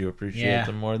made you appreciate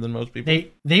them more than most people.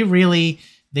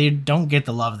 They don't get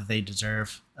the love that they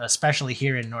deserve, especially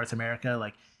here in North America.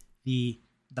 Like the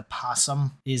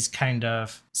possum is kind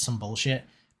of some bullshit,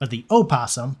 but the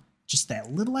opossum, just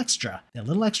that little extra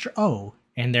O,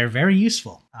 and they're very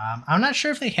useful. I'm not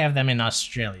sure if they have them in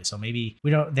Australia, so maybe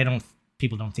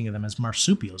people don't think of them as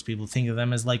marsupials. People think of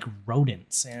them as like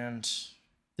rodents, and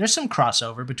there's some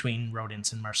crossover between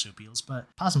rodents and marsupials, but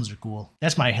possums are cool.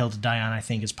 That's my hill to die on, I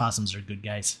think, is possums are good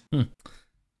guys.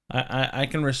 I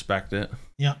can respect it.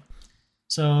 Yeah.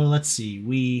 So let's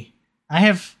see. I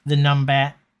have the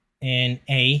Numbat in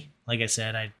A. Like I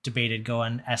said, I debated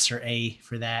going S or A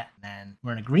for that, and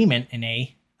we're in agreement in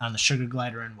A on the Sugar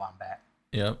Glider and Wombat.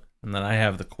 Yep. And then I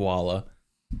have the KOALA.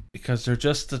 Because they're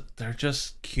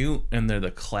just cute, and they're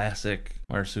the classic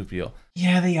marsupial.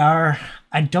 Yeah, they are.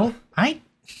 I don't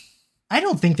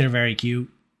think they're very cute.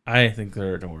 I think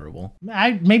they're adorable.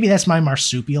 Maybe that's my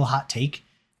marsupial hot take,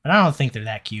 but I don't think they're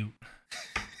that cute.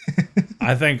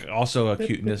 I think also a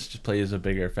cuteness just plays a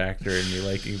bigger factor in you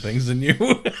liking things than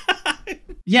you.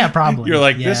 Yeah, probably. You're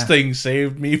like, this thing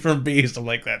saved me from bees. I'm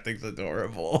like, that thing's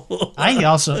adorable. I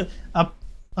also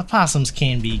opossums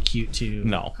can be cute too.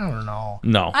 No. I don't know.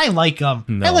 No. I like them.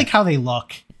 No. I like how they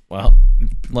look. Well,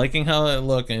 liking how they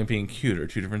look and being cute are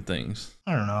two different things.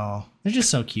 I don't know. They're just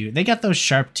so cute. They got those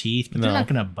sharp teeth, but they're not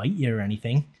going to bite you or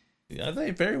anything. Yeah,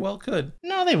 they very well could.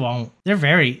 No, they won't. They're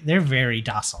very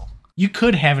docile. You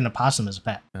could have an opossum as a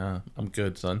pet. I'm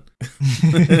good, son.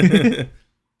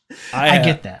 I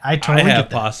get that. I totally get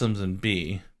that. Possums in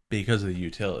B because of the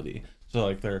utility. So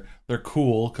like they're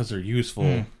cool because they're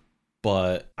useful.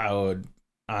 But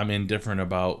I'm indifferent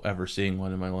about ever seeing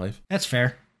one in my life. That's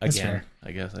fair. That's fair.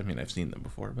 I guess. I mean, I've seen them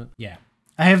before, but yeah,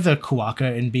 I have the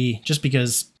KOALA in B just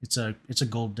because it's a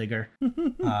gold digger,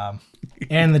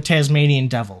 and the Tasmanian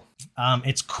devil.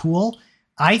 It's cool.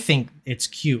 I think it's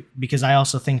cute because I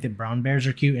also think that brown bears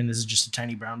are cute, and this is just a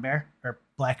tiny brown bear or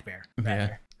black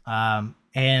bear.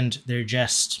 And they're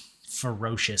just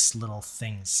ferocious little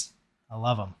things. I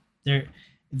love them.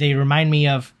 They remind me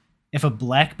of. If a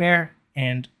black bear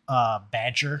and a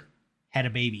badger had a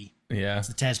baby, it's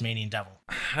the Tasmanian devil.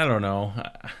 I don't know.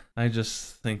 I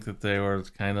just think that they were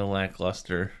kind of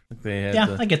lackluster. They had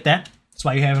I get that. That's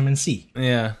why you have them in C.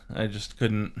 Yeah, I just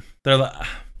couldn't. I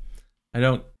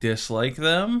don't dislike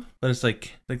them, but it's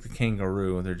like the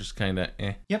kangaroo. They're just kind of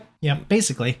eh. Yep.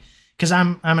 Basically, because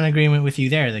I'm in agreement with you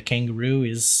there. The kangaroo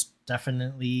is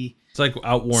definitely it's like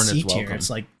outworn C as welcome. Tier. It's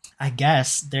like. I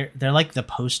guess they're like the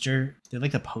poster. They're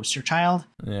like the poster child.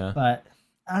 Yeah. But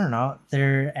I don't know.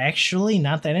 They're actually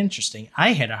not that interesting.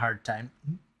 I had a hard time.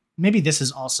 Maybe this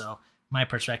is also my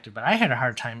perspective, but I had a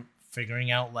hard time figuring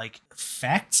out like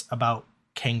facts about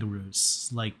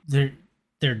kangaroos. Like they're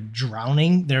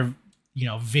drowning. They're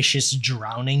vicious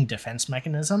drowning defense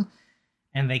mechanism,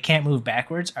 and they can't move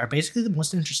backwards. Are basically the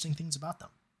most interesting things about them.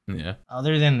 Yeah.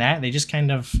 Other than that, they just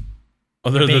kind of.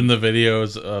 Other than the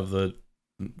videos of the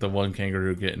the one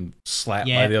kangaroo getting slapped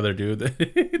by the other dude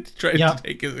that tried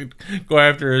to go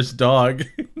after his dog.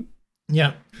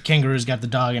 Yeah, kangaroo's got the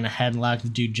dog in a headlock. The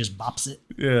dude just bops it.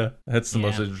 Yeah, that's the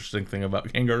most interesting thing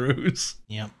about kangaroos.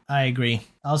 Yeah, I agree.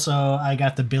 Also, I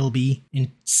got the bilby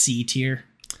in C tier.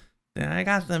 Yeah, I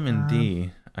got them in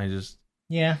D.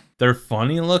 They're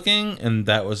funny looking, and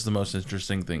that was the most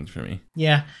interesting thing for me.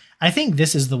 Yeah, I think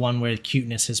this is the one where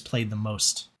cuteness has played the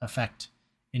most effect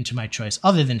into my choice,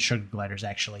 other than sugar gliders,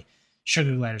 actually.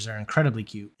 Sugar gliders are incredibly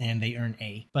cute, and they earn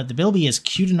A. But the bilby is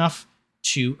cute enough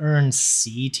to earn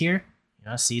C tier.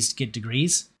 C's get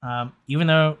degrees, even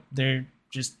though they're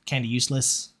just kind of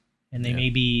useless, and they may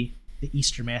be the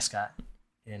Easter mascot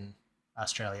in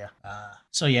Australia.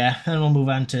 And we'll move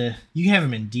on to, you have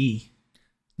them in D.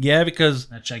 Yeah, because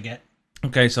that I get.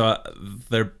 Okay, so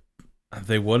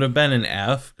they would have been an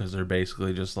F because they're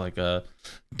basically just like a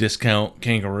discount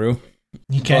kangaroo.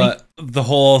 Okay. But the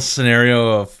whole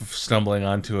scenario of stumbling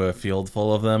onto a field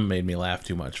full of them made me laugh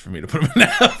too much for me to put them in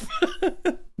F.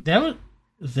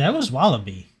 That was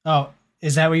wallaby. Oh,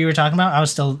 is that what you were talking about? I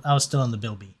was still in the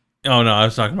bilby. Oh no, I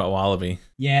was talking about wallaby.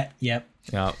 Yeah. Yep.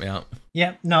 Yeah.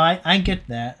 Yep. No, I get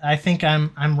that. I think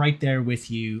I'm right there with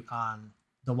you on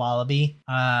the wallaby.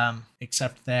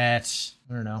 Except that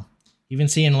I don't know. Even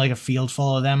seeing like a field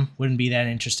full of them wouldn't be that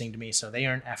interesting to me. So they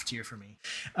earn F tier for me.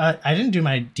 I didn't do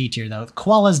my D tier though.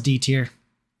 Koala's D tier.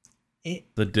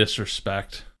 The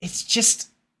disrespect. It's just,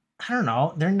 I don't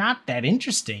know. They're not that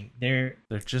interesting. They're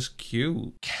just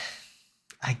cute.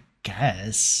 I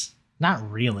guess.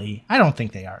 Not really. I don't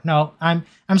think they are. No, I'm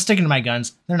sticking to my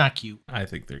guns. They're not cute. I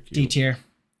think they're cute.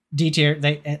 D tier.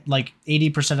 They like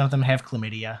 80% of them have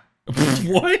chlamydia.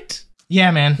 What?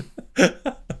 Yeah, man.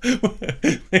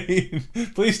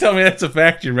 Please tell me that's a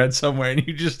fact you read somewhere and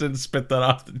you just didn't spit that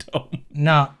off the dome.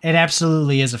 No, it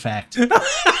absolutely is a fact.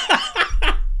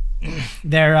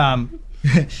 They're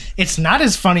it's not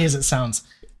as funny as it sounds.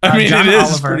 I mean, John Oliver,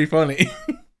 it's pretty funny.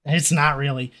 It's not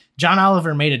really. John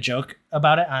Oliver made a joke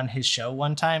about it on his show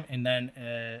one time, and then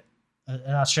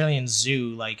an Australian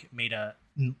zoo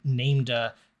named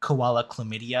a koala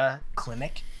chlamydia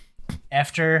clinic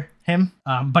after him.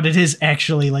 But it is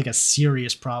actually like a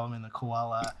serious problem in the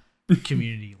koala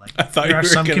community. Like, I thought you were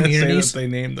going to say that they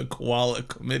named the koala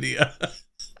chlamydia.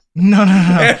 No.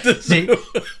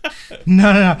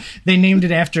 They named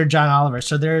it after John Oliver.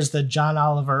 So there's the John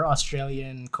Oliver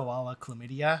Australian Koala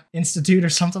Chlamydia Institute or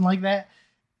something like that,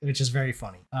 which is very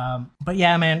funny. But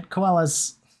yeah, man,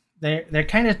 koalas, they're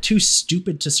kind of too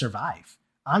stupid to survive,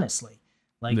 honestly.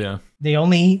 Like,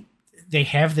 they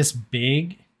have this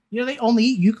big, they only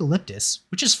eat eucalyptus,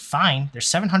 which is fine. There's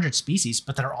 700 species,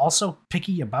 but they're also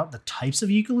picky about the types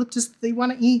of eucalyptus that they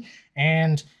want to eat.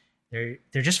 And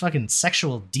they're just fucking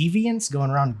sexual deviants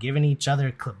going around giving each other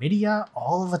chlamydia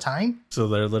all the time. So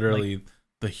they're literally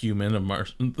the humans of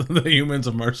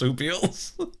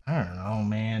marsupials. I don't know,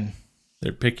 man.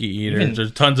 They're picky eaters.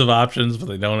 There's tons of options, but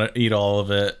they don't eat all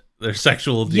of it. They're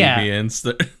sexual deviants.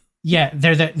 They're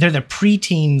the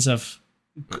preteens of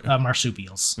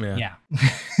marsupials. Yeah.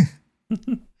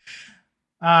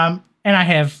 And I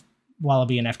have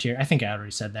wallaby and F tier. I think I already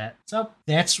said that. So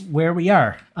that's where we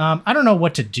are. I don't know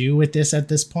what to do with this at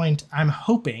this point. I'm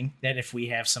hoping that if we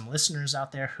have some listeners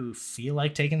out there who feel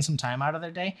like taking some time out of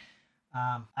their day,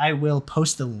 I will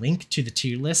post the link to the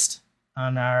tier list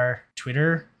on our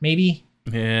Twitter, maybe.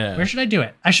 Yeah. Where should I do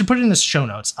it? I should put it in the show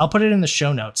notes. I'll put it in the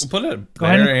show notes. We'll put it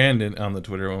there and on the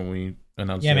Twitter when we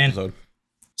announce the episode. Man.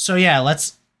 So yeah,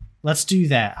 let's do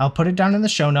that. I'll put it down in the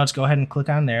show notes. Go ahead and click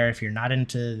on there. If you're not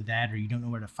into that or you don't know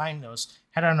where to find those,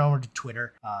 head on over to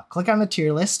Twitter. Click on the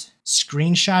tier list,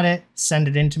 screenshot it, send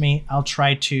it in to me. I'll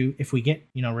try to, if we get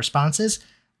responses,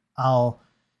 I'll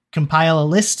compile a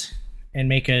list and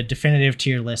make a definitive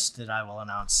tier list that I will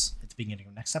announce at the beginning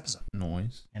of next episode.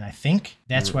 Noise. And I think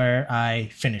that's where I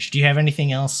finished. Do you have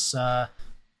anything else?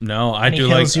 No, I do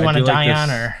like. You want to die on,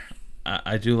 or?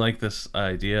 I do like this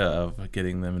idea of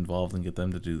getting them involved and get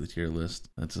them to do the tier list.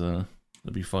 That'd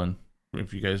be fun.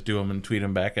 If you guys do them and tweet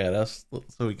them back at us,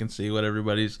 so we can see what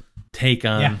everybody's take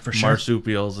on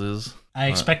marsupials is. I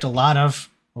expect a lot of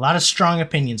strong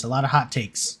opinions, a lot of hot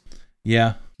takes.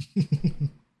 Yeah.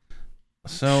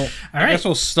 So I guess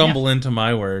we'll stumble into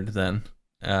my word then.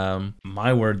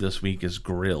 My word this week is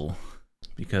grill,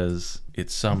 because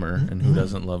it's summer and who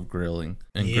doesn't love grilling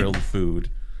and grilled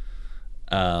food.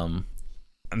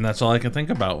 And that's all I could think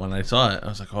about when I saw it. I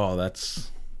was like, oh,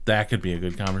 that could be a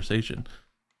good conversation.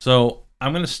 So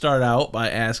I'm going to start out by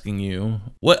asking you,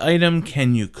 what item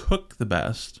can you cook the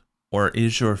best, or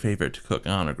is your favorite to cook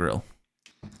on a grill?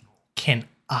 Can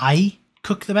I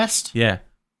cook the best? Yeah.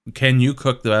 Can you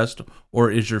cook the best, or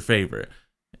is your favorite?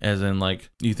 As in, like,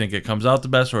 you think it comes out the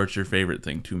best, or it's your favorite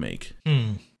thing to make?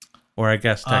 Or I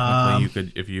guess technically you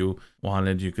could, if you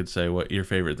wanted, you could say what your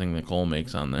favorite thing that Cole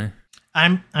makes on there.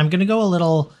 I'm gonna go a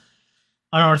little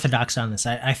unorthodox on this.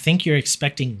 I think you're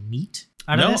expecting meat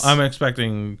out of this. No, I'm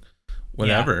expecting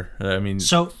whatever. I mean,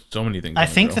 so many things. I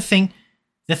think the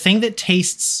thing that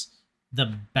tastes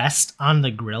the best on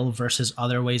the grill versus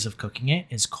other ways of cooking it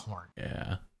is corn.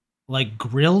 Yeah. Like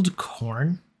grilled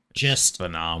corn just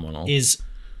phenomenal. It's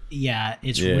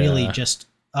really just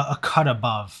a cut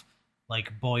above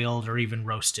like boiled or even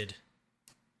roasted.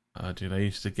 Dude, I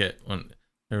used to get when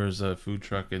there was a food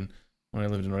truck when I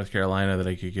lived in North Carolina that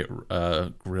I could get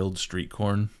grilled street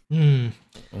corn. When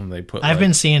they put I've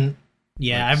been seeing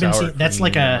that's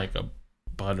like a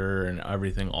butter and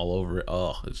everything all over it.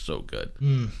 Oh, it's so good.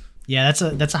 Yeah,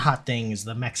 that's a hot thing, is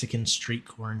the Mexican street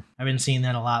corn. I've been seeing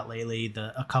that a lot lately.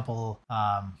 A couple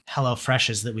Hello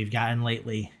Freshes that we've gotten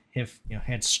lately have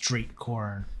had street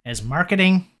corn as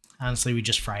marketing. Honestly, we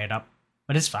just fry it up,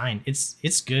 but it's fine.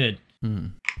 It's good.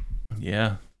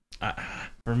 Yeah,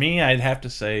 for me, I'd have to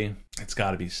say it's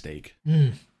got to be steak.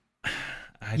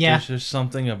 There's just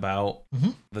something about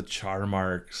the char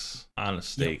marks on a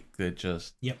steak that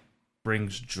just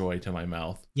brings joy to my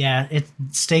mouth. Yeah,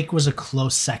 steak was a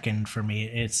close second for me.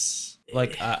 It's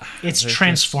like it's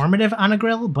transformative on a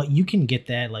grill, but you can get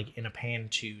that like in a pan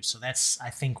too. So that's,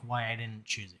 I think, why I didn't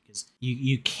choose it, because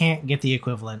you can't get the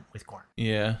equivalent with corn.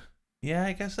 Yeah,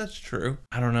 I guess that's true.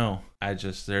 I don't know.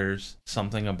 There's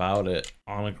something about it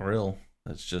on a grill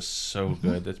that's just so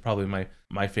good. That's probably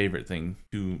my favorite thing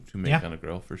to make on a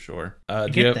grill for sure. I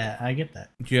get that.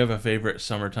 Do you have a favorite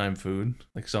summertime food?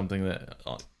 Like something that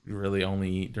you really only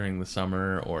eat during the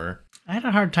summer, or I had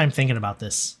a hard time thinking about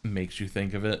this. Makes you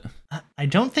think of it? I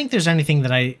don't think there's anything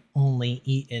that I only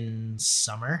eat in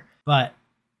summer, but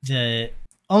the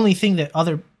only thing that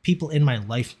other people in my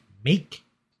life make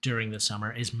during the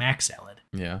summer is mac salad.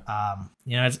 Yeah.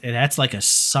 That's like a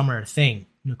summer thing.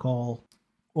 Nicole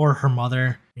or her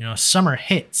mother, summer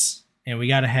hits and we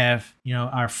got to have,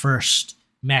 our first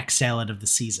mac salad of the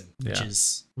season, which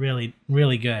is really,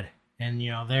 really good. And,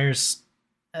 there's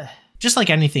just like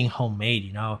anything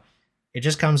homemade, it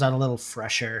just comes out a little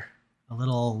fresher, a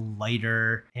little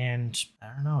lighter, and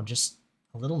I don't know, just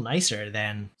a little nicer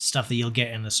than stuff that you'll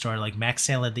get in the store, like mac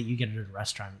salad that you get at a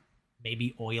restaurant.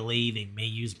 Maybe oily, they may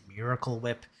use Miracle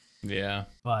Whip. Yeah.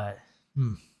 But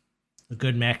a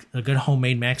good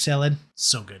homemade mac salad,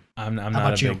 so good. I'm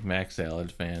not a big mac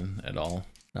salad fan at all.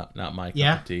 Not my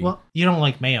cup of tea. Well, you don't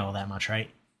like mayo that much, right?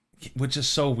 Which is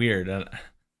so weird.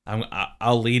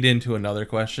 I'll lead into another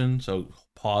question, so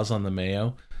pause on the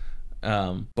mayo.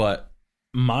 But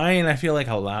mine, I feel like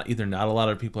either not a lot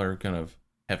of people are gonna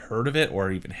have heard of it or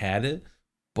even had it,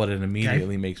 but it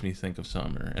immediately makes me think of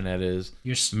summer, and that is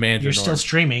mandarin. You're still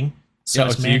streaming, so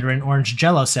it's mandarin orange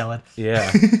Jello salad.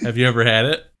 Yeah, have you ever had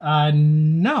it?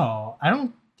 No, I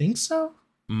don't think so.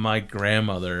 My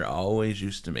grandmother always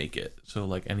used to make it, so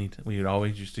like anytime we would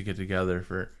always used to get together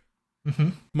for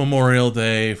Memorial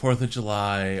Day, 4th of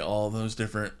July, all those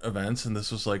different events, and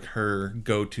this was like her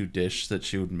go-to dish that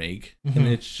she would make. And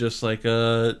it's just like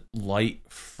a light,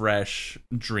 fresh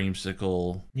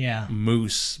dreamsicle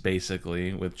mousse,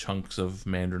 basically, with chunks of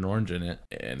mandarin orange in it.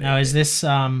 And now, is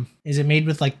it made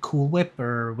with like Cool Whip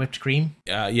or whipped cream?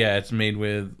 Yeah, it's made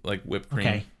with like whipped cream.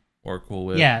 Okay. Or Cool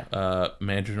Whip. Yeah.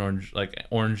 Mandarin orange, like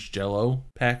orange Jello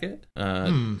packet.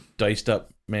 Diced up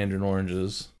mandarin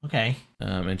oranges. Okay.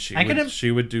 And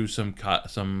she would do some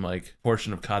like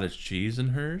portion of cottage cheese in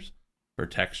hers for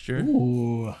texture.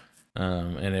 Ooh.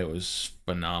 And it was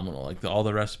phenomenal. Like all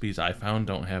the recipes I found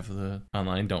don't have the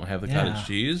cottage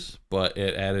cheese, but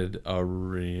it added a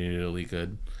really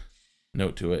good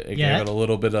note to it. It gave it a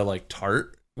little bit of like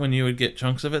tart when you would get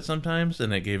chunks of it sometimes,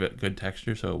 and it gave it good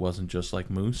texture, so it wasn't just like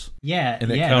mousse. Yeah,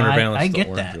 and it counterbalanced the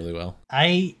orange really well.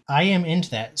 I am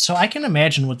into that, so I can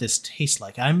imagine what this tastes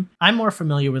like. I'm more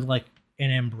familiar with like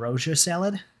an ambrosia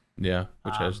salad. Yeah,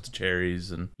 which has the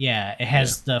cherries and it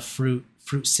has the fruit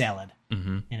salad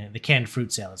in it, the canned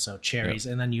fruit salad. So cherries,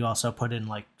 and then you also put in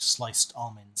like sliced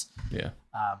almonds. Yeah.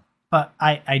 But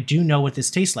I do know what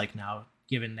this tastes like now,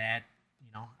 given that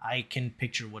I can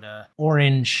picture what a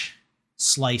orange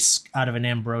slice out of an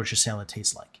ambrosia salad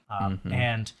tastes like,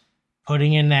 and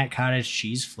putting in that cottage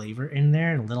cheese flavor in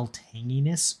there, a little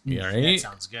tanginess. That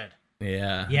sounds good.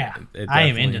 Yeah. I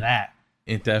am into that.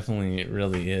 It definitely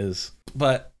really is.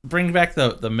 But bring back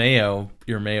the mayo,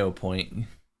 your mayo point,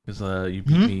 because you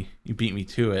beat me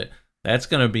to it. That's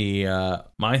gonna be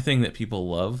my thing that people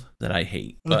love that I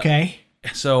hate. Okay.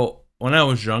 So when I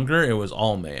was younger, it was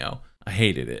all mayo. I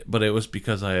hated it, but it was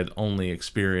because I had only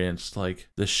experienced like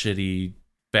the shitty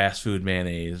fast food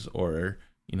mayonnaise or,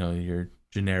 your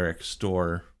generic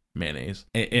store mayonnaise.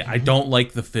 I don't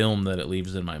like the film that it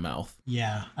leaves in my mouth.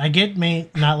 Yeah, I get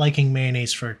not liking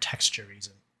mayonnaise for a texture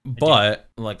reason. But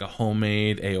like a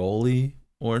homemade aioli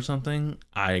or something,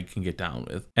 I can get down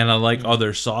with. And I like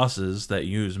other sauces that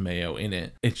use mayo in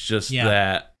it. It's just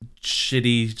that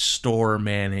shitty store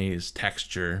mayonnaise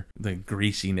texture, the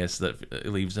greasiness that it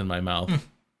leaves in my mouth,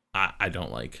 I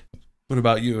don't like. What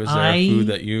about you? Is there a food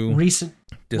that you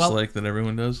dislike that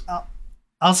everyone does?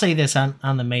 I'll say this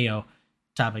on the mayo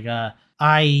topic.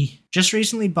 I just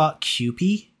recently bought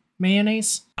Kewpie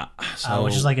mayonnaise,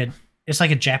 which is it's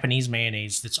like a Japanese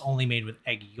mayonnaise that's only made with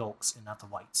egg yolks and not the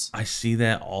whites. I see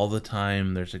that all the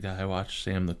time. There's a guy I watch,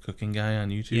 Sam the Cooking Guy on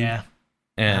YouTube. Yeah.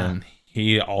 And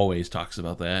he always talks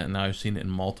about that. And now I've seen it in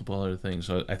multiple other things.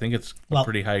 So I think it's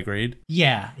pretty high grade.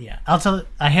 Yeah.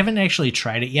 I haven't actually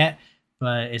tried it yet,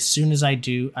 but as soon as I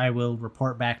do, I will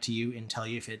report back to you and tell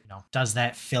you if it does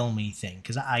that filmy thing.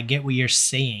 Because I get what you're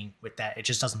saying with that. It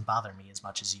just doesn't bother me as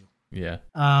much as you. Yeah.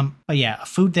 But yeah, a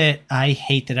food that I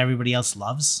hate that everybody else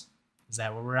loves. Is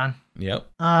that what we're on? Yep.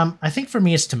 I think for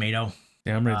me it's tomato.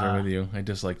 Yeah, I'm right there with you. I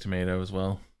dislike tomato as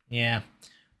well. Yeah.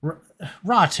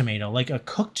 Raw tomato, like a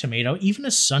cooked tomato, even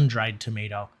a sun-dried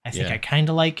tomato, I think I kind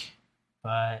of like.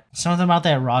 But something about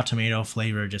that raw tomato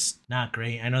flavor just not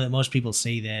great. I know that most people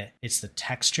say that it's the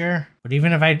texture, but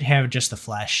even if I have just the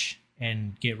flesh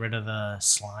and get rid of the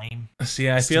slime. See,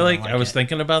 I feel like I was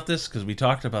thinking about this because we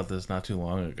talked about this not too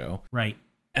long ago. Right.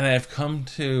 And I've come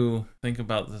to think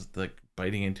about this, like,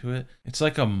 biting into it. It's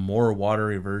like a more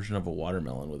watery version of a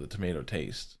watermelon with a tomato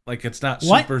taste. Like, it's not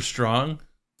super strong.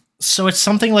 So it's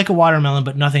something like a watermelon,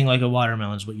 but nothing like a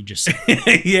watermelon is what you just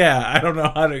said. Yeah, I don't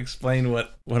know how to explain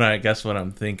what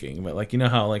I'm thinking, but like,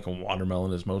 how like a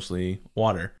watermelon is mostly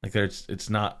water. Like it's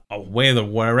not a way the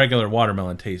regular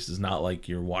watermelon taste is not like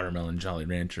your watermelon Jolly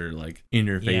Rancher, like in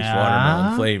your face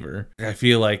watermelon flavor. I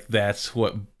feel like that's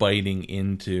what biting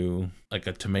into like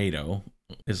a tomato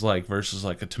is like versus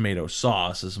like a tomato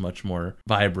sauce is much more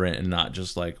vibrant and not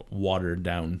just like watered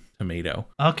down tomato.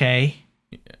 Okay.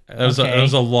 It was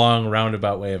a long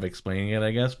roundabout way of explaining it,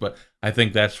 I guess, but I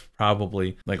think that's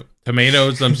probably like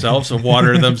tomatoes themselves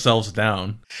water themselves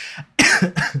down.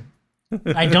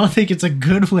 I don't think it's a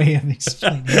good way of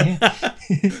explaining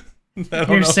it.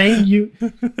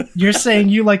 You're saying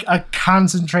you like a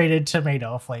concentrated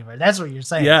tomato flavor. That's what you're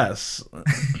saying. Yes.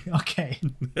 Okay.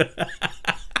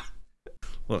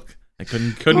 Look, I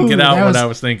couldn't get out what I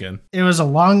was thinking. It was a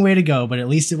long way to go, but at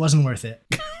least it wasn't worth it.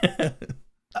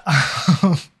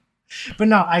 But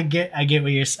no, I get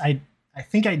what you're. I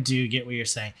think I do get what you're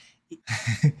saying.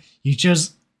 You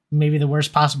chose maybe the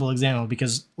worst possible example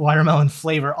because watermelon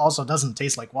flavor also doesn't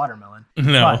taste like watermelon.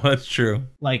 No, that's true.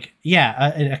 Like,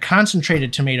 yeah, a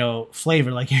concentrated tomato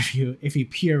flavor. Like if you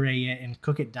puree it and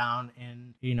cook it down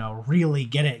and really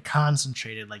get it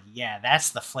concentrated. Like, yeah,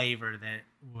 that's the flavor that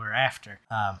we're after.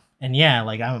 And yeah,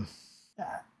 like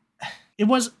it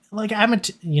was like I'm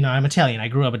Italian. I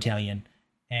grew up Italian.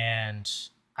 And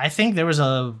I think there was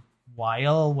a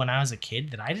while when I was a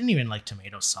kid that I didn't even like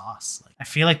tomato sauce. Like I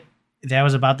feel like that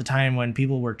was about the time when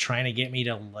people were trying to get me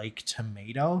to like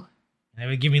tomato. And they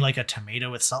would give me like a tomato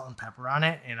with salt and pepper on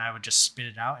it, and I would just spit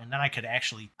it out, and then I could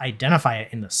actually identify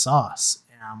it in the sauce.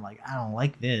 And I'm like, I don't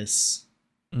like this.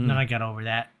 And then I got over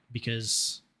that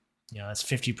because that's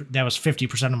 50%. That was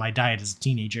 50% of my diet as a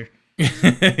teenager.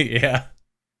 Yeah.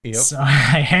 Yep. So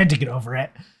I had to get over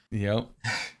it. Yep.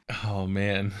 Oh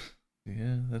man,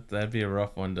 yeah, that'd be a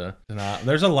rough one to not.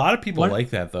 There's a lot of people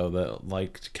like that though, that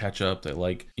like ketchup, that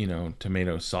like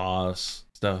tomato sauce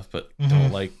stuff, but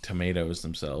don't like tomatoes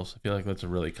themselves. I feel like that's a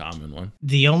really common one.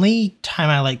 The only time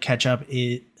I like ketchup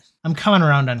is I'm coming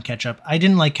around on ketchup. I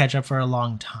didn't like ketchup for a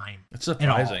long time. It's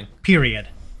surprising. Period.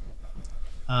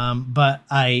 But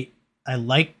I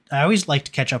always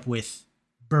liked ketchup with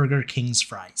Burger King's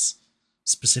fries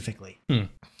specifically.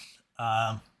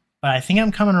 But I think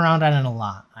I'm coming around on it a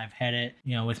lot. I've had it,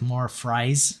 with more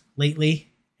fries lately,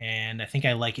 and I think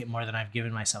I like it more than I've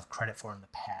given myself credit for in the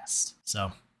past.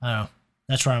 So, I don't know.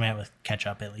 That's where I'm at with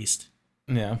ketchup, at least.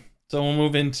 Yeah. So we'll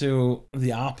move into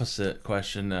the opposite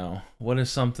question now. What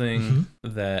is something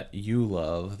that you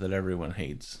love that everyone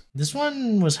hates? This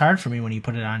one was hard for me when you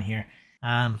put it on here.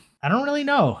 I don't really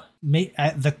know.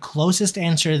 The closest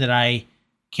answer that I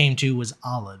came to was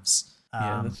olives.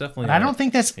 Yeah, that's definitely. I don't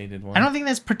think that's hated one. I don't think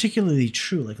that's particularly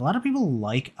true. Like a lot of people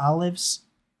like olives.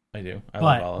 I do. I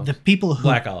love olives. The people who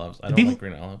black olives. I don't like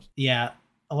green olives. Yeah,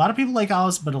 a lot of people like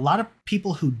olives, but a lot of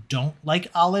people who don't like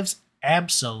olives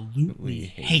absolutely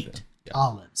hate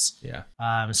olives. Yeah.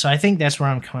 So I think that's where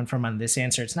I'm coming from on this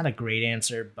answer. It's not a great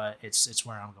answer, but it's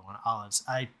where I'm going. Olives.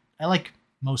 I like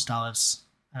most olives.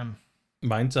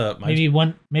 Mine's maybe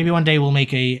one day we'll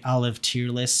make a olive tier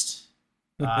list,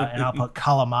 and I'll put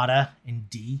Kalamata in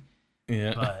D.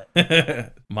 Yeah.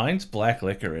 But mine's black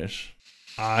licorice.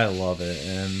 I love it,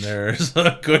 and there's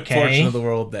a good portion of the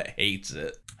world that hates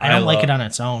it. I don't like it on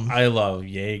its own. I love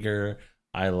Jaeger.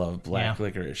 I love black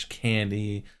licorice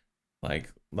candy,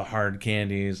 like the hard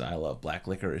candies. I love black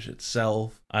licorice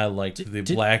itself. I like the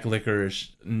black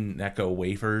licorice Necco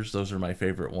wafers. Those are my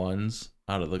favorite ones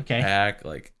out of the pack.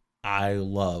 Like, I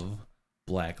love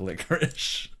black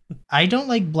licorice. I don't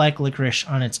like black licorice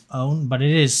on its own, but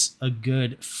it is a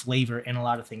good flavor in a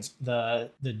lot of things. The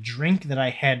drink that I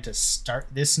had to start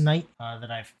this night,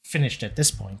 that I've finished at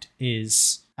this point,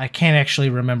 is, I can't actually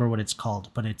remember what it's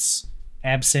called, but it's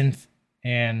absinthe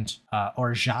and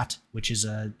orgeat, which is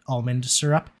a almond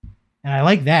syrup. And I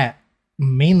like that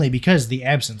mainly because the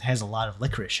absinthe has a lot of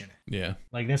licorice in it. Yeah.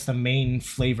 Like, that's the main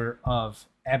flavor of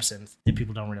absinthe that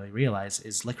people don't really realize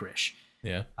is licorice.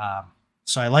 Yeah.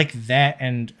 So I like that,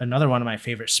 and another one of my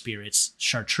favorite spirits,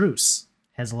 chartreuse,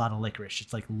 has a lot of licorice.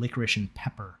 It's like licorice and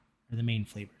pepper are the main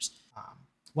flavors.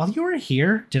 While you were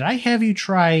here, did I have you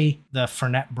try the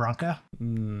Fernet Branca?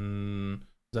 Is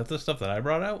that the stuff that I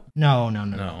brought out? No.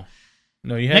 No,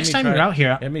 you had next time you're out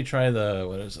here, let me try the,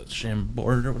 what is it,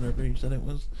 Chambord or whatever you said it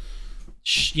was.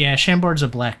 Yeah, Chambord's a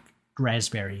black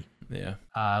raspberry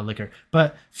liquor,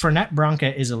 but Fernet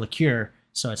Branca is a liqueur.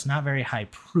 So it's not very high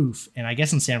proof. And I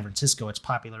guess in San Francisco, it's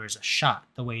popular as a shot,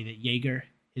 the way that Jaeger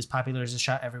is popular as a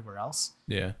shot everywhere else.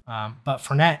 Yeah. But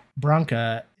Fernet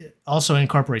Branca also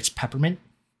incorporates peppermint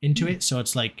into it. So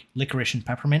it's like licorice and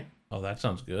peppermint. Oh, that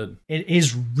sounds good. It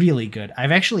is really good.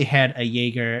 I've actually had a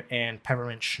Jaeger and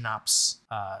peppermint schnapps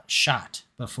shot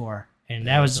before. And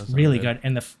that was really good.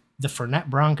 And the Fernet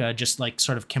Branca just like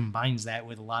sort of combines that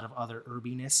with a lot of other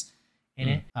herbiness in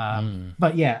it.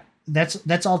 But yeah.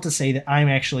 That's all to say that I'm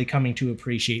actually coming to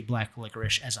appreciate black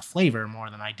licorice as a flavor more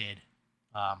than I did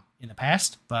in the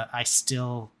past, but I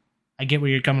get where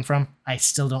you're coming from. I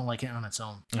still don't like it on its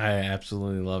own. I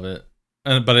absolutely love it.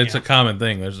 But it's a common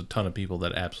thing. There's a ton of people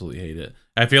that absolutely hate it.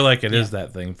 I feel like it is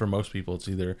that thing. For most people, it's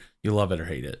either you love it or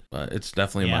hate it. But it's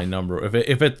definitely my number.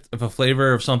 If a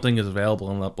flavor of something is available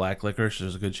in that black licorice,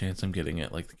 there's a good chance I'm getting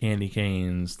it. Like the candy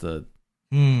canes, there's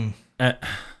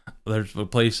a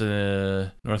place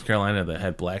in North Carolina that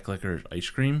had black licorice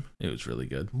ice cream. It was really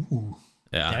good. Ooh.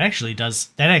 Yeah.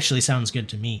 That actually sounds good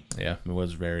to me. Yeah, it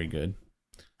was very good.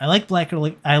 I like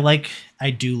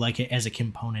I do like it as a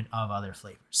component of other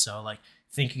flavors. So like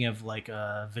thinking of like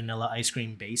a vanilla ice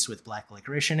cream base with black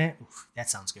licorice in it. Oof, that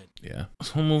sounds good. Yeah.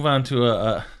 So we'll move on to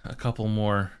a couple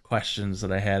more questions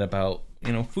that I had about,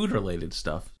 food related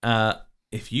stuff.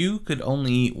 If you could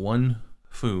only eat one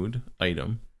food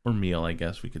item or meal, I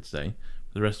guess we could say,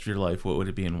 for the rest of your life, what would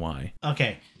it be and why?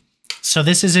 Okay. So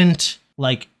this isn't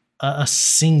like a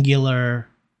singular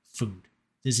food.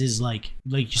 This is like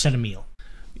you said, a meal.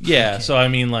 Yeah. Okay. So I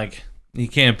mean, like, you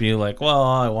can't be like, well,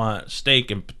 I want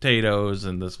steak and potatoes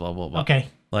and this blah blah blah. Okay.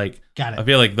 Like, got it. I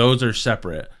feel like those are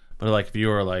separate. But like, if you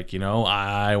were like,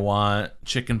 I want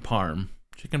chicken parm.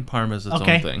 Chicken parm is its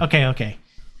own thing. Okay.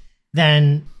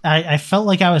 Then I felt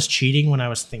like I was cheating when I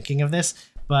was thinking of this,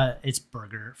 but it's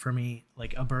burger for me,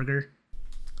 like a burger.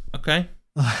 Okay.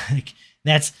 Like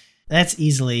that's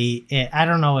easily it. I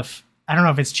don't know if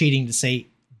it's cheating to say,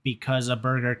 because a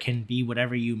burger can be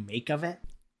whatever you make of it.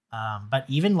 But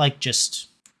even just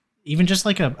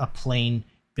like a plain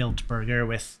built burger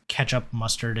with ketchup,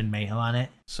 mustard, and mayo on it.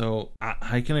 So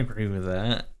I can agree with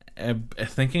that.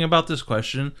 Thinking about this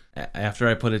question, after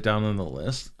I put it down on the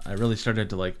list, I really started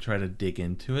to like try to dig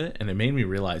into it, and it made me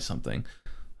realize something.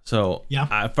 So yeah,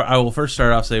 I will first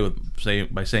start off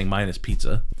by saying mine is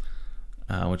pizza,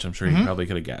 which I'm sure you probably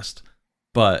could have guessed.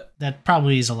 But that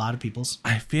probably is a lot of people's.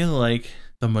 I feel like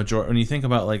the majority, when you think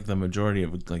about like the majority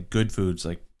of like good foods,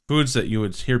 like foods that you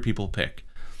would hear people pick,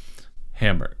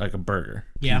 hamburger, like a burger,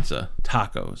 pizza,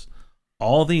 tacos,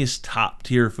 all these top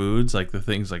tier foods, like the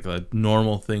things like the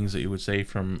normal things that you would say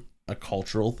from a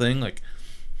cultural thing, like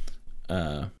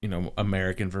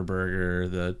American for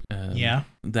burger,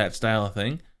 that style of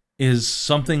thing, is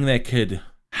something that could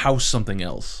house something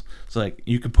else. So like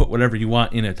you can put whatever you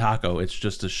want in a taco. It's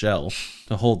just a shell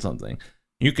to hold something.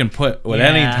 You can put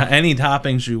any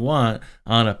toppings you want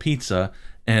on a pizza,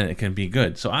 and it can be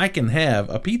good. So I can have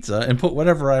a pizza and put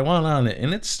whatever I want on it,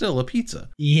 and it's still a pizza.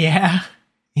 Yeah.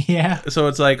 So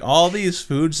it's like all these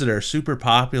foods that are super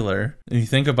popular, and you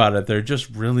think about it, they're just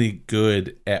really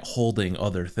good at holding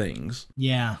other things.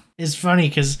 Yeah. It's funny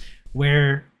because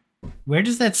where where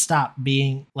does that stop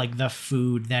being like the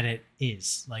food that it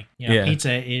is? Like,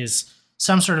 pizza is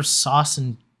some sort of sauce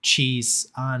and cheese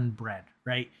on bread,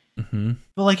 right? Mm-hmm.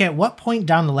 But like, at what point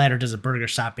down the ladder does a burger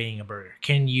stop being a burger?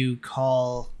 Can you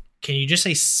just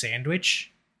say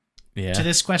sandwich to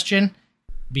this question?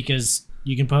 Because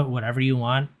you can put whatever you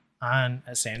want on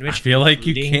a sandwich. I feel like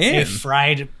you can.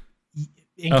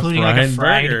 Including like a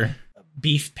fried burger.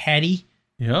 Beef patty.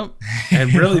 Yep. I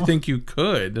really think you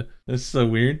could. That's the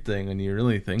weird thing when you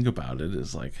really think about it,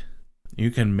 is like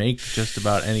you can make just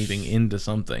about anything into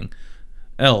something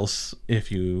else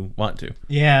if you want to.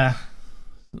 Yeah.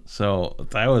 So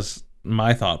that was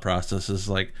my thought process, is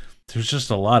like there's just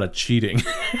a lot of cheating.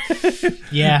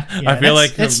 Yeah. I feel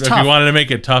like if you wanted to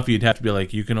make it tough, you'd have to be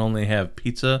like, you can only have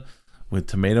pizza with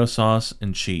tomato sauce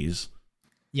and cheese.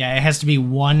 Yeah, it has to be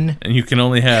one, and you can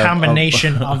only have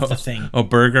combination of the thing. A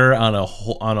burger on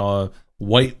a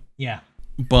white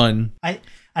bun. I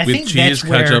with think cheese, that's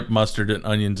ketchup, mustard, and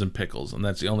onions and pickles, and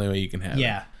that's the only way you can have it.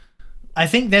 Yeah, I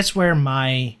think that's where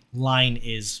my line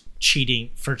is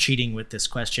cheating with this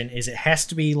question. Is it has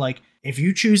to be like, if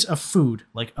you choose a food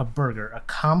like a burger, a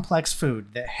complex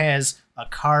food that has a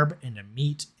carb and a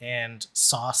meat and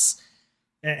sauce,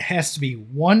 it has to be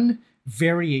one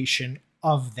variation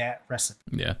of that recipe.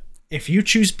 Yeah. If you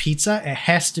choose pizza, it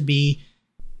has to be,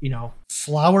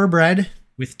 flour bread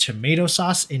with tomato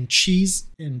sauce and cheese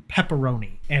and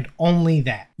pepperoni, and only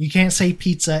that. You can't say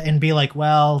pizza and be like,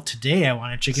 well, today I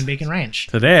want a chicken bacon ranch.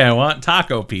 Today I want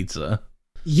taco pizza.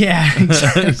 Yeah,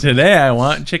 exactly. Today I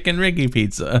want chicken riggy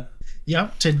pizza.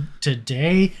 Yep.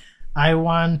 Today I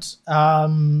want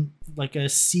like a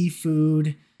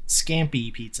seafood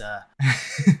scampi pizza.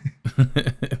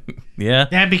 Yeah,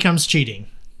 that becomes cheating.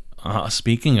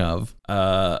 Speaking of,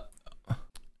 I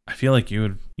feel like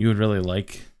you would really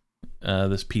like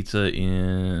this pizza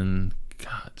in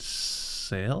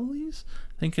Sally's,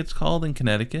 I think it's called, in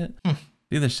Connecticut.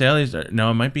 Either Sally's or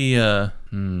no, it might be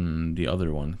the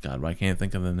other one. God, I can't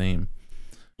think of the name.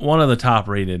 One of the top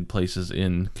rated places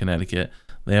in Connecticut.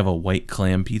 They have a white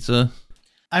clam pizza.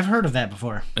 I've heard of that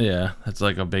before. Yeah, that's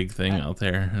like a big thing out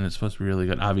there, and it's supposed to be really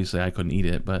good. Obviously, I couldn't eat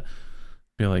it, but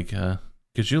I feel like,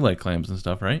 because you like clams and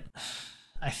stuff, right?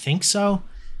 I think so.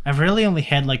 I've really only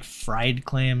had like fried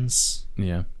clams.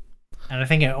 Yeah. And I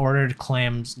think I ordered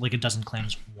clams, like a dozen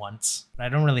clams once. But I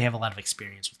don't really have a lot of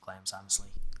experience with clams, honestly.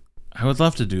 I would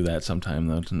love to do that sometime,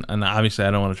 though. And obviously,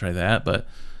 I don't want to try that, but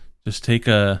just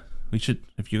we should,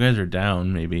 if you guys are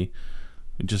down, maybe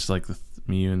just like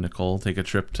me and Nicole take a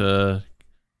trip to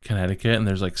Connecticut, and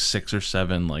there's like 6 or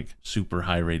 7 like super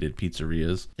high rated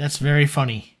pizzerias. That's very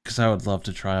funny, because I would love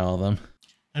to try all of them.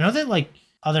 I know that like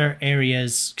other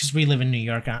areas, because we live in New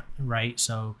York, right?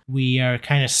 So we are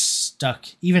kind of stuck,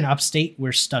 even upstate,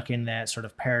 we're stuck in that sort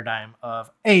of paradigm of,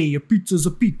 hey, a pizza's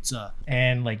a pizza,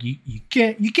 and like you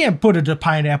can't put a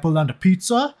pineapple on the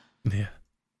pizza. Yeah.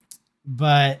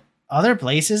 But other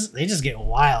places, they just get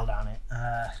wild on it.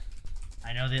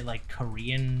 I know that like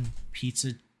Korean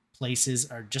pizza places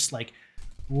are just like,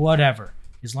 whatever,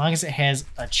 as long as it has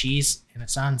a cheese and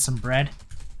it's on some bread,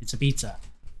 it's a pizza.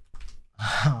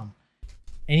 And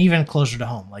even closer to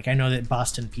home, like I know that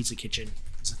Boston Pizza Kitchen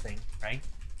is a thing, right?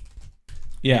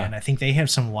 Yeah. And I think they have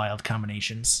some wild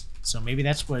combinations. So maybe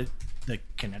that's what the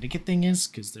Connecticut thing is,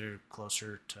 because they're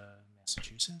closer to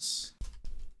Massachusetts.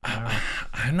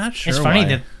 I'm not sure.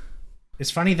 It's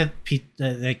funny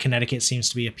that Connecticut seems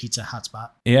to be a pizza hotspot.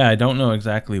 Yeah, I don't know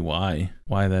exactly why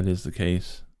that is the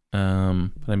case. But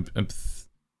I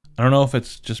don't know if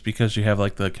it's just because you have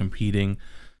like the competing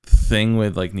thing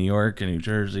with like New York and New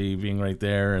Jersey being right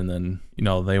there, and then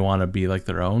they want to be like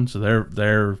their own, so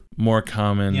they're more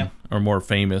common or more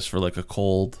famous for like a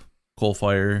coal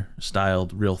fire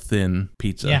styled, real thin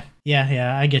pizza.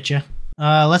 Yeah, I get you.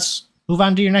 Let's move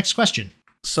on to your next question.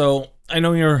 So I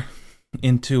know you're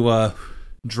into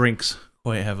drinks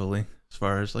quite heavily, as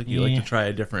far as like you like to try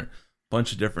a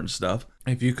bunch of different stuff.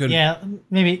 If you could,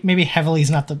 maybe heavily is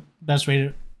not the best way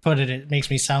to put it. It makes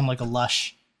me sound like a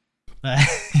lush. But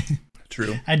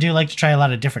true. I do like to try a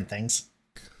lot of different things.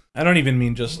 I don't even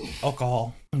mean just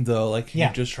alcohol, though. Like, you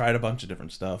just tried a bunch of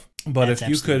different stuff. But that's, if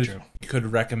you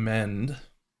could recommend,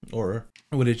 or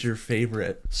what is your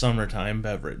favorite summertime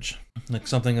beverage? Like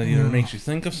something that either makes you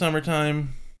think of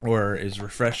summertime or is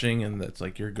refreshing and that's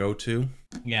like your go-to?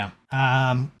 Yeah.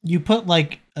 You put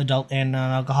like adult and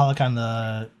non-alcoholic on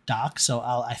the dock, so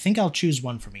I think I'll choose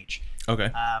one from each.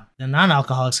 Okay. The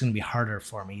non-alcoholic's going to be harder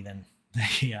for me than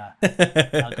the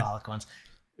alcoholic ones,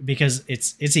 because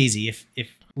it's easy. If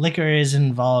liquor is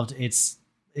involved, it's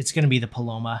going to be the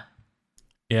Paloma.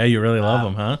 Yeah, you really love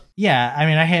them, huh? Yeah, I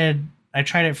mean, I had I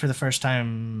tried it for the first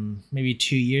time maybe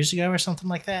 2 years ago or something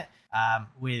like that,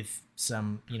 with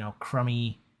some,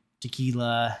 crummy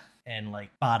tequila and like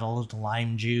bottled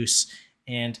lime juice.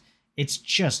 And it's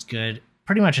just good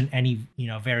pretty much in any,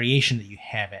 variation that you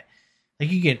have it.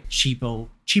 Like you get cheapo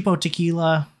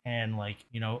tequila and like,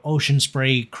 ocean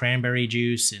spray cranberry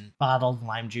juice and bottled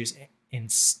lime juice,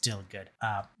 and still good.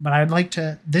 But I'd like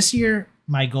to, this year,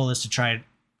 my goal is to try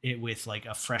it with like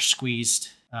a fresh squeezed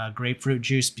grapefruit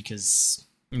juice, because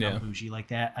I'm bougie like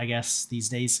that, I guess, these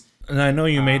days. And I know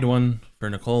you made one for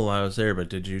Nicole while I was there, but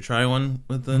did you try one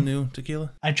with the new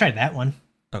tequila? I tried that one.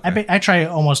 Okay. I try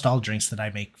almost all drinks that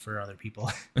I make for other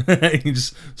people. You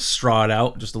just straw it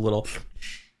out, just a little.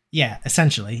 Yeah,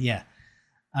 essentially, yeah.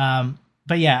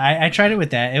 But yeah, I tried it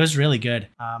with that. It was really good.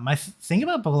 My thing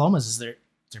about Palomas is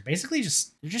they're basically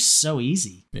just so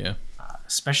easy. Yeah.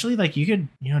 Especially like you could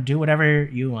do whatever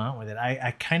you want with it.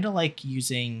 I kind of like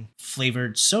using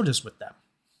flavored sodas with them.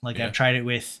 Like I've tried it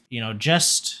with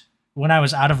just when I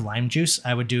was out of lime juice,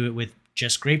 I would do it with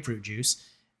just grapefruit juice,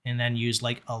 and then use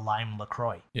like a lime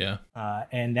LaCroix. Yeah.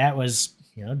 And that was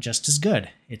just as good.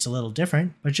 It's a little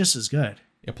different, but just as good.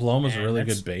 Yeah, Paloma's a really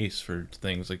good base for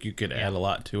things. Like you could add a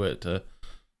lot to it to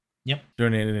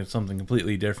turn it into something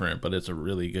completely different, but it's a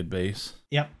really good base.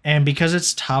 Yep. And because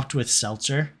it's topped with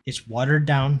seltzer, it's watered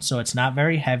down, so it's not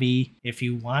very heavy. If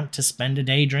you want to spend a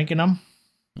day drinking them,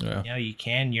 you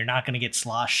can. You're not going to get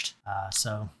sloshed.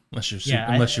 So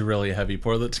unless you're really heavy,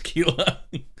 pour the tequila.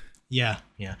 Yeah.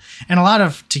 And a lot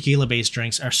of tequila-based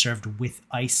drinks are served with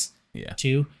ice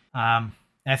too. I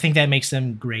think that makes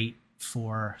them great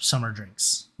for summer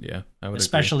drinks. Yeah, I would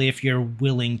especially agree. If you're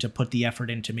willing to put the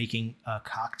effort into making a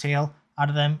cocktail out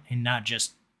of them and not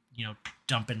just,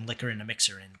 dumping liquor in a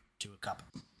mixer into a cup.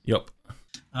 Yep.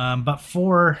 But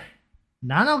for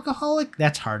non-alcoholic,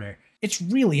 that's harder. It's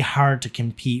really hard to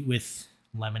compete with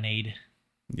lemonade.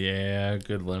 Yeah,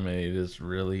 good lemonade is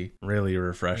really, really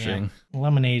refreshing. Yeah,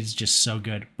 lemonade is just so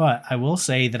good. But I will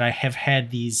say that I have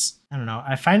had these, I don't know,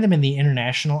 I find them in the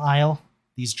international aisle.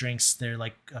 These drinks, they're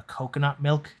like a coconut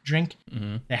milk drink.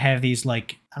 Mm-hmm. They have these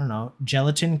like, I don't know,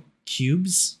 gelatin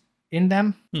cubes in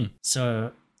them.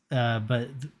 So, but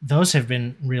those have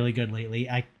been really good lately.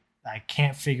 I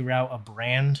can't figure out a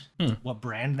brand, what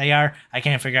brand they are. I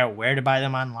can't figure out where to buy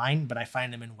them online, but I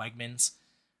find them in Wegmans.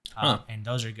 And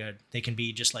those are good. They can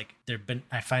be just like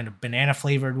I find a banana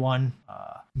flavored one,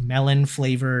 melon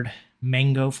flavored,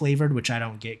 mango flavored, which I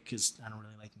don't get because I don't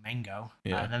really like mango.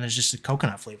 Yeah. And then there's just a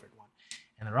coconut flavored one,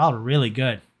 and they're all really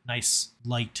good. Nice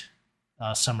light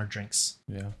summer drinks.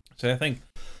 Yeah. So I think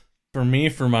for me,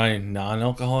 for my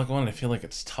non-alcoholic one, I feel like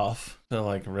it's tough to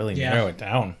like really narrow it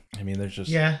down. I mean, there's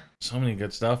just so many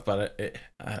good stuff, but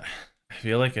I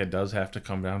feel like it does have to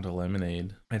come down to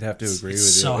lemonade. I'd have to agree with you.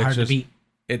 It's so hard to beat.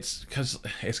 It's because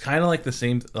it's kind of like the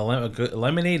same.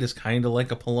 Lemonade is kind of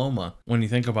like a Paloma when you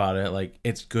think about it. Like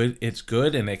it's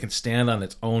good, and it can stand on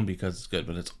its own because it's good,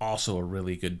 but it's also a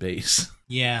really good base.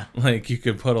 Yeah, like you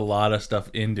could put a lot of stuff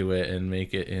into it and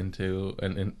make it into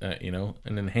an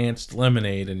enhanced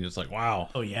lemonade, and you're just like, wow,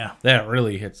 oh yeah, that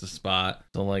really hits the spot.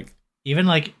 So like even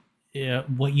like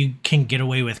what you can get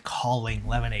away with calling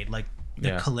lemonade, like.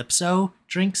 The Calypso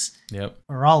drinks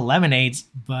are all lemonades,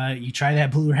 but you try that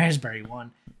blue raspberry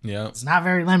one. Yeah, it's not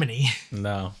very lemony.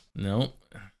 No.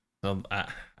 So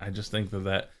I just think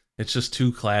that it's just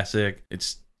too classic.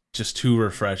 It's just too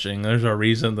refreshing. There's a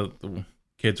reason that the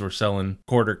kids were selling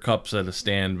quarter cups at a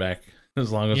stand back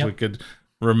as long as we could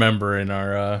remember in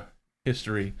our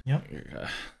history. Yep.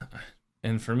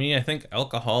 And for me, I think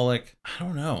alcoholic. I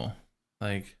don't know.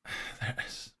 Like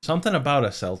something about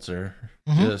a seltzer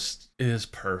just is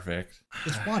perfect.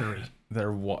 It's watery.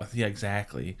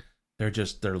 Exactly.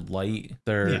 They're light.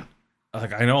 They're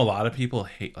like, I know a lot of people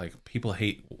hate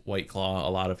White Claw.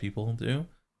 A lot of people do.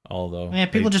 Although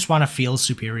people just want to feel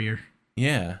superior.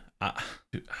 Yeah.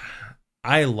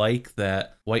 I like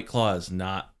that White Claw is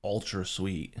not ultra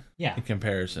sweet in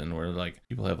comparison, where like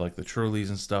people have like the Trulies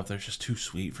and stuff. They're just too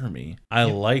sweet for me. I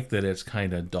like that it's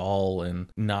kind of dull and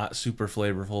not super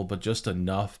flavorful, but just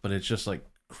enough. But it's just like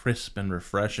crisp and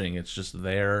refreshing. It's just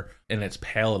there and it's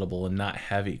palatable and not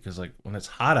heavy. Because like when it's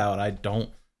hot out, I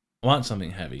don't want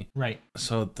something heavy. Right.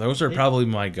 So those are probably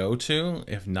my go-to.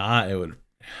 If not, it would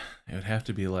have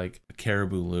to be like a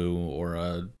Caribou Lou or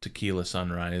a Tequila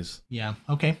Sunrise. Yeah.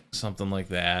 Okay. Something like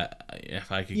that.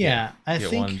 If I could get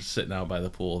one sitting out by the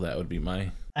pool, that would be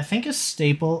my... I think a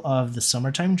staple of the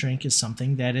summertime drink is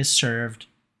something that is served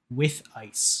with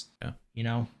ice.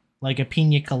 Yeah. Like a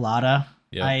pina colada.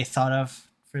 Yep. I thought of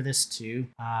for this too.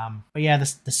 But yeah,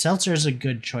 the seltzer is a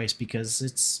good choice because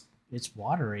it's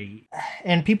watery.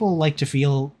 And people like to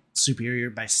feel superior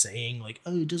by saying like,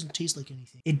 oh, it doesn't taste like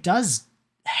anything. It does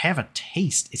have a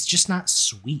taste. It's just not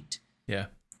sweet. Yeah.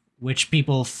 Which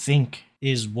people think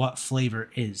is what flavor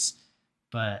is.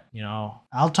 But,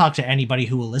 I'll talk to anybody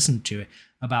who will listen to it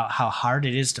about how hard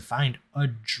it is to find a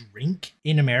drink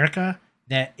in America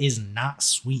that is not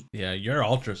sweet. Yeah, you're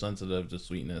ultra sensitive to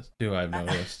sweetness too, I've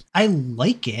noticed. I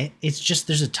like it. It's just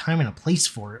there's a time and a place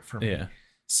for it for me. Yeah.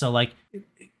 So like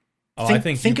I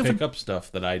think you pick up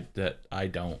stuff that I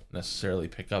don't necessarily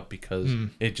pick up because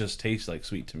it just tastes like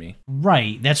sweet to me.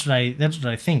 Right. That's what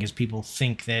I think is people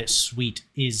think that sweet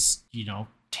is,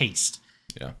 taste.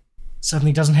 Yeah.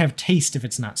 Something doesn't have taste if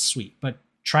it's not sweet. But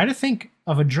try to think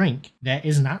of a drink that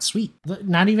is not sweet.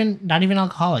 Not even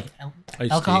alcoholic.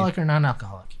 Alcoholic or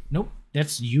non-alcoholic. Nope.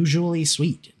 That's usually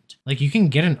sweetened. Like you can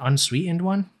get an unsweetened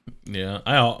one. Yeah.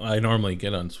 I normally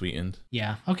get unsweetened.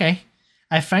 Yeah. Okay.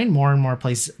 I find more and more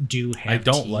places do have I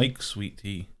don't tea, like sweet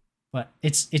tea. But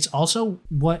it's also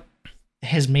what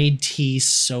has made tea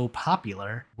so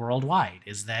popular worldwide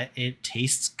is that it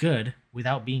tastes good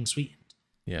without being sweetened.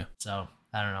 Yeah. So,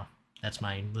 I don't know. That's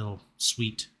my little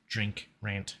sweet drink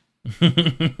rant.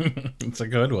 It's a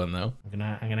good one though.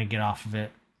 I'm gonna get off of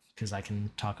it because I can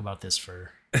talk about this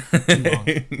for too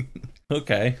long.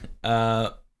 Okay.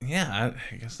 Yeah,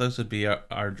 I guess those would be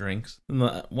our drinks.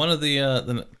 One of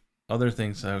the other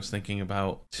things I was thinking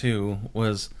about too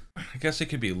was, I guess it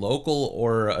could be local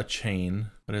or a chain,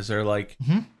 but is there like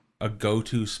a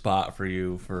go-to spot for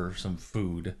you for some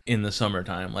food in the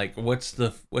summertime? Like what's the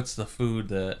food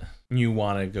that you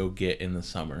want to go get in the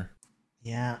summer?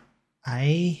 Yeah,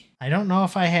 I don't know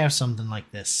if I have something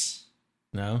like this.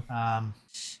 No?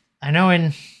 I know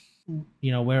in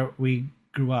where we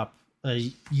grew up,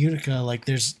 Utica, like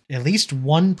there's at least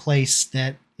one place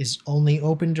that is only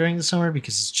open during the summer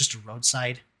because it's just a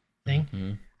roadside thing.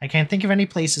 Mm-hmm. I can't think of any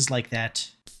places like that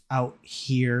out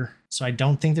here, so I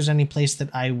don't think there's any place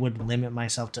that I would limit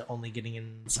myself to only getting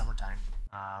in the summertime.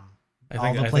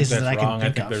 I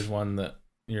think there's one that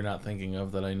you're not thinking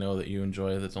of that I know that you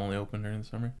enjoy that's only open during the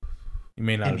summer. You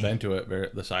may not have been to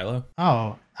it, the silo.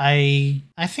 Oh, I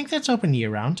think that's open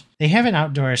year round. They have an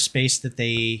outdoor space that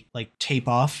they like tape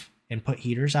off and put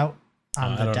heaters out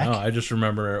on the deck. I don't know. I just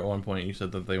remember at one point you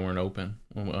said that they weren't open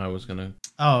when I was gonna.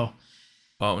 Oh.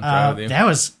 Go out and try with you. That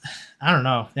was, I don't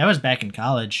know. That was back in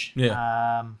college.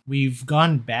 Yeah. We've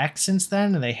gone back since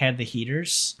then, and they had the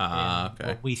heaters. Okay.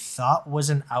 What we thought was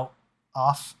an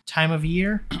off time of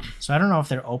year, so I don't know if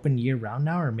they're open year round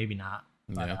now or maybe not.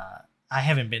 But, yeah. I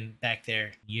haven't been back there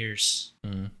in years.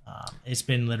 Mm. It's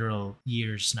been literal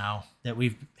years now that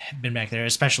we've been back there,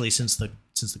 especially since the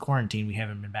quarantine. We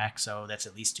haven't been back, so that's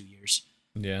at least 2 years.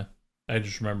 Yeah, I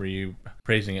just remember you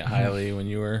praising it highly when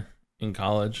you were in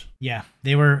college. Yeah,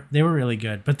 they were really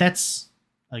good, but that's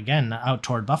again out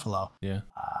toward Buffalo. Yeah,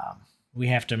 we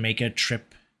have to make a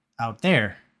trip out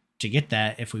there to get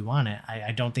that if we want it.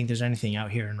 I don't think there's anything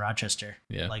out here in Rochester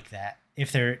like that.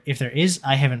 If there is,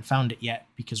 I haven't found it yet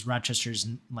because Rochester's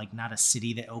like not a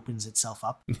city that opens itself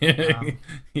up. Yeah,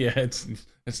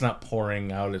 it's not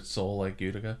pouring out its soul like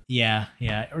Utica. Yeah.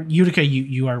 Or Utica,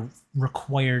 you are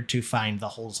required to find the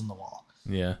holes in the wall.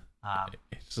 Yeah.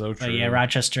 It's so true. But yeah,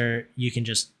 Rochester, you can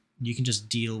just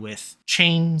deal with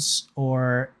chains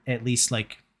or at least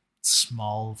like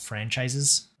small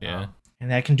franchises. Yeah. And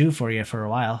that can do for you for a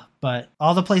while. But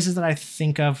all the places that I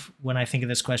think of when I think of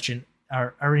this question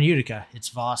are in Utica. It's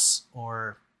Voss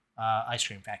or Ice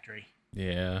Cream Factory.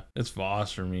 Yeah, it's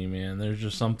Voss for me, man. There's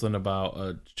just something about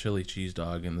a chili cheese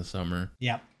dog in the summer.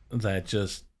 Yep. That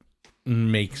just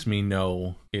makes me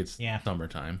know it's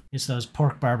summertime. It's those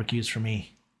pork barbecues for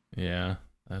me. Yeah,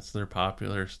 that's their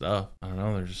popular stuff. I don't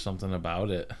know. There's just something about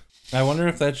it. I wonder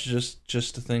if that's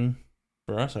just a thing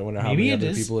for us. I wonder how many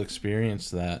other people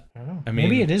experience that. I don't know. I mean,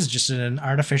 maybe it is just an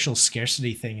artificial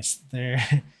scarcity thing. It's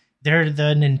they're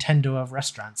the Nintendo of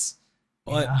restaurants.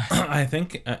 Well, I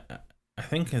think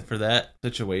for that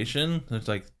situation,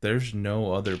 there's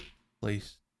no other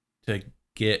place to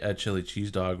get a chili cheese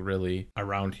dog really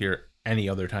around here any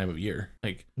other time of year.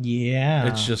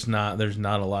 It's just not. There's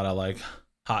not a lot of like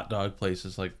hot dog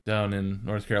places. Like down in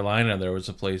North Carolina, there was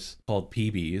a place called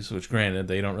PB's, which granted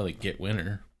they don't really get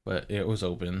winter, but it was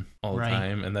open all the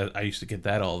time, and that I used to get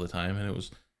that all the time, and it was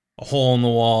a hole in the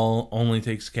wall, only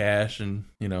takes cash, and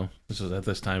this was at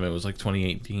this time it was like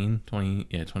 2018,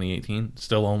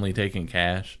 still only taking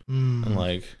cash, and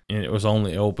it was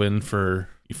only open for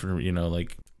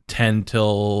like 10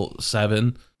 till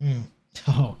 7.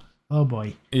 Oh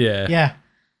boy. Yeah.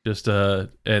 Just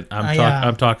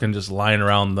I'm talking just lying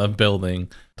around the building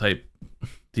type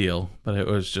deal, but it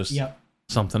was just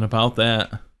something about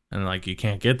that. And like you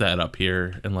can't get that up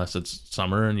here unless it's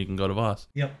summer and you can go to Voss.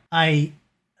 Yep. I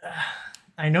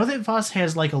know that Voss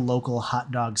has like a local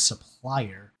hot dog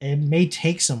supplier. It may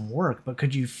take some work, but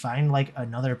could you find like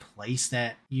another place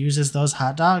that uses those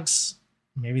hot dogs?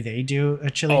 Maybe they do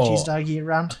a chili cheese dog year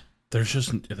round.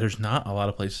 There's not a lot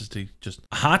of places to just.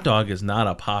 A hot dog is not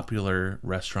a popular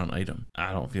restaurant item.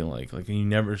 I don't feel like you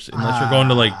never, unless you're going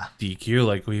to like DQ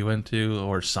like we went to,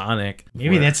 or Sonic.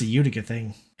 Maybe that's a Utica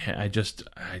thing.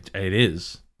 It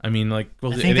is. I mean, like,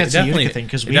 well, I think that's a Utica thing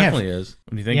because we definitely is.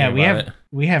 When you think about it,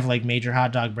 we have like major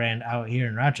hot dog brand out here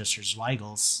in Rochester,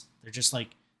 Zweigels. They're just like.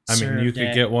 I mean, you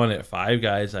could get one at Five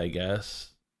Guys, I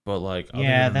guess, but like,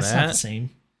 that's not the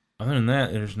same. Other than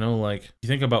that, there's no like. You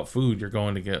think about food, you're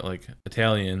going to get like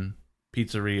Italian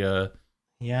pizzeria.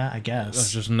 Yeah, I guess.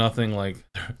 There's just nothing like.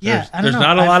 There's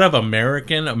not a lot of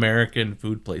American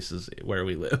food places where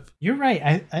we live. You're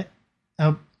right.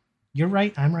 You're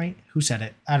right. I'm right. Who said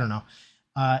it? I don't know.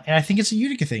 And I think it's a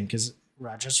Utica thing because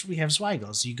Rochester, we have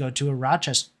Zweigels. You go to a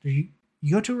Rochester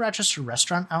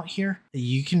restaurant out here,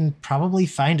 you can probably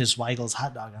find a Zweigels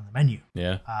hot dog on the menu.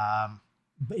 Yeah.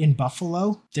 In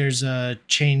Buffalo, there's a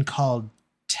chain called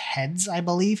Ted's, I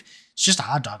believe. It's just a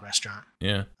hot dog restaurant.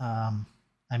 Yeah.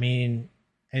 I mean,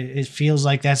 it feels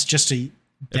like that's just a.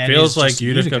 It feels like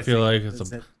Utica.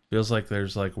 Feels like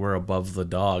there's like we're above the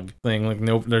dog thing. Like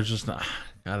nope, there's just not.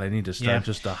 God, I need to start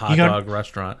just a hot dog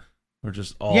restaurant. We're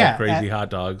just all crazy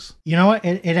hot dogs. You know what?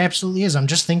 It absolutely is. I'm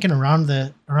just thinking around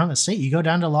the state. You go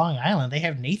down to Long Island, they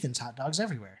have Nathan's hot dogs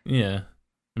everywhere. Yeah.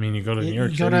 I mean, you go to New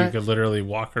York City, you could literally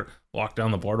walk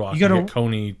down the boardwalk and get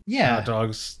Coney hot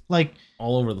dogs like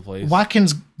all over the place.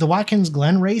 The Watkins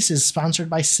Glen race is sponsored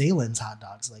by Salen's hot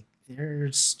dogs. Like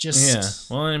there's just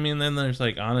Well, I mean, then there's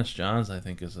like Honest John's. I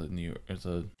think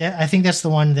I think that's the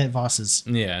one that Voss's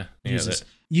uses.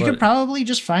 You could probably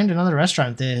just find another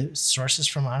restaurant that sources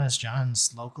from Honest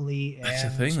John's locally. That's the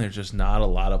thing. There's just not a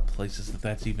lot of places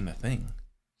that's even a thing.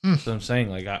 So I'm saying,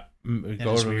 like,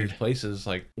 go to these places,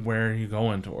 like, where are you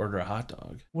going to order a hot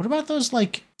dog? What about those,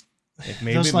 like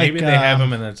maybe they have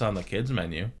them and it's on the kids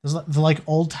menu. The like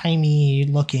old timey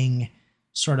looking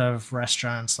sort of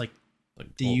restaurants, like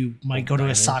you might go to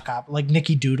a sock op, like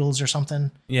Nicky Doodles or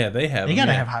something. Yeah, they have. They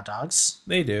gotta have hot dogs.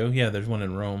 They do. Yeah, there's one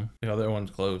in Rome. The other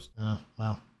one's closed. Oh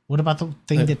well. What about the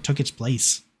thing that took its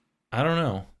place? I don't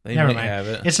know. They Never might mind. have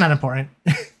it. It's not important.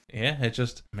 Yeah, it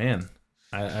just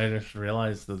I just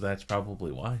realized that's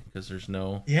probably why, because there's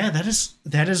no. Yeah,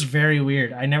 that is very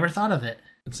weird. I never thought of it.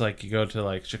 It's like you go to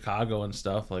like Chicago and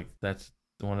stuff, like that's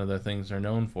one of the things they're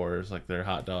known for is like their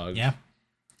hot dogs. Yeah.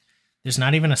 There's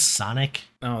not even a Sonic.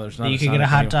 No, there's not. You could get a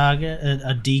hot dog,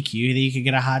 a DQ that you could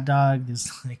get a hot dog. There's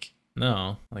like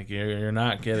no, like you're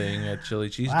not getting a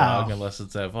chili cheese dog unless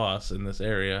it's at Voss in this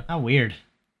area. How weird.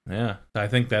 Yeah, I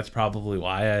think that's probably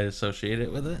why I associate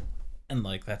it with it, and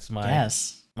like that's my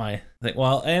thing.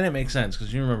 Well, and it makes sense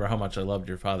because you remember how much I loved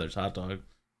your father's hot dog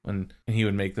when he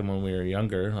would make them when we were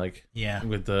younger, like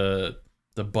with the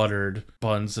buttered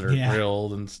buns that are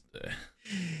grilled, and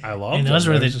I loved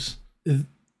them.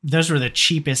 Those were the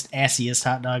cheapest, assiest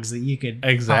hot dogs that you could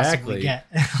possibly get.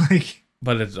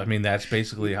 But that's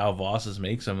basically how Voss's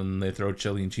makes them, and they throw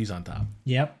chili and cheese on top.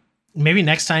 Yep. Maybe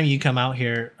next time you come out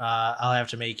here, I'll have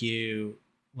to make you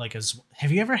like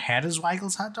have you ever had a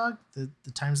Zweigels hot dog? The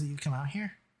times that you come out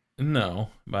here? No,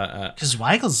 but because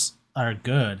Zweigels are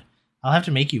good. I'll have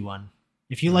to make you one.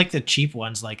 If you like the cheap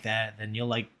ones like that, then you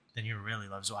really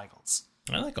love Zweigels.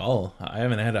 I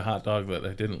haven't had a hot dog that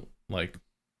I didn't like.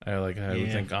 I would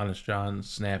think Honest John's,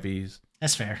 Snappy's.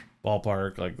 That's fair.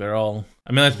 Ballpark, like they're all.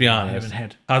 I mean, let's be honest.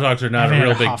 Hot dogs are not a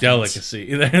real big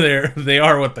delicacy. They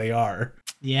are what they are.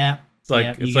 Yeah. It's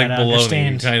like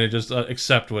bologna. You kind of just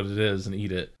accept what it is and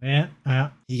eat it. Yeah.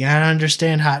 Well, you gotta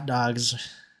understand hot dogs,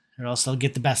 or else they'll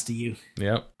get the best of you.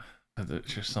 Yep. There's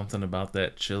just something about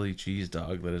that chili cheese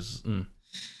dog that is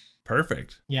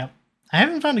perfect. Yep. I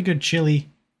haven't found a good chili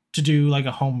to do like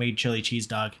a homemade chili cheese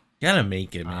dog. You gotta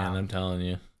make it, man. I'm telling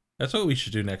you. That's what we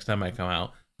should do next time I come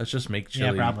out. Let's just make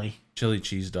chili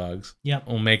cheese dogs. Yep.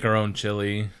 We'll make our own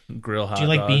chili, grill hot dogs.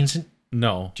 Do you like beans?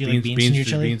 No. Do you like beans in your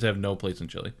chili? Beans have no place in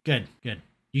chili. Good.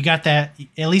 You got that.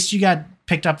 At least you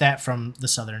picked up that from the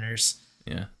Southerners.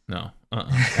 Yeah. No.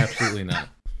 Absolutely not.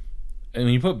 And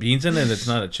when you put beans in it, it's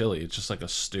not a chili. It's just like a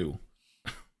stew.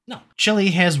 No.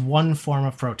 Chili has one form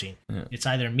of protein. Yeah. It's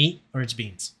either meat or it's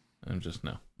beans. I'm just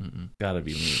no. Gotta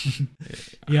be meat.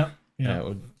 Yep.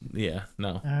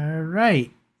 No. All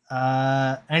right.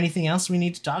 Anything else we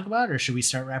need to talk about, or should we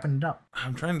start wrapping it up?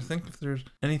 I'm trying to think if there's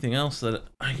anything else that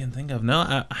I can think of.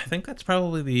 No, I think that's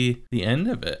probably the end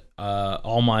of it.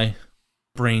 All my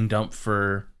brain dump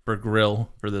for grill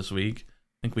for this week.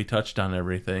 think we touched on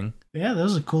everything. Yeah, that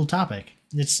was a cool topic.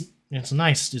 It's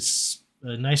nice. It's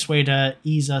a nice way to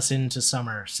ease us into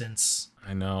summer since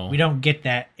I know we don't get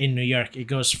that in New York. It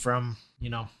goes from,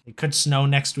 it could snow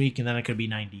next week and then it could be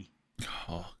 90.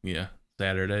 Oh, yeah.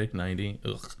 Saturday, 90.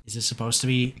 Ugh. Is it supposed to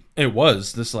be? It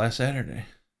was this last Saturday.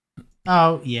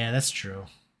 Oh, yeah, that's true.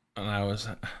 And I was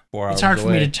 4 hours It's hard for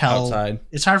me to tell. Outside.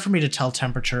 It's hard for me to tell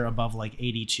temperature above like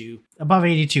 82. Above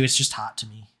 82, it's just hot to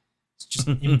me. It's just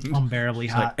unbearably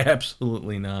hot. Like,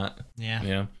 absolutely not. Yeah.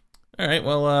 Yeah. All right.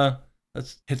 Well,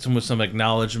 let's hit some with some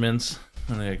acknowledgments.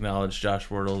 I'm going to acknowledge Josh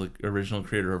Wardle, the original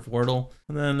creator of Wardle,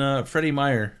 and then Freddie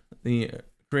Meyer, the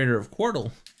creator of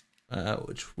Quordle,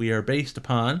 which we are based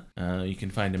upon. You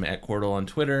can find him at Quordle on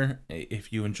Twitter.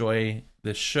 If you enjoy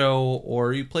this show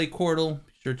or you play Quordle,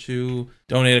 be sure to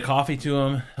donate a coffee to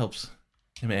him. Helps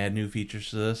him add new features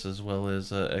to this, as well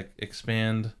as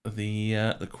expand the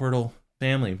Quordle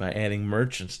family by adding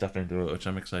merch and stuff into it, which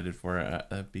I'm excited for.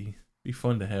 That'd be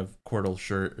fun to have Quordle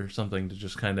shirt or something to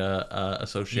just kind of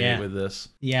associate with this.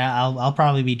 Yeah, I'll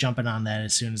probably be jumping on that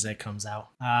as soon as that comes out.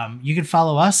 You can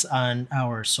follow us on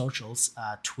our socials.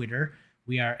 Twitter,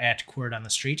 we are at Quord on the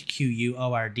Street,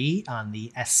 QUORD on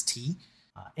the ST.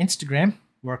 Instagram,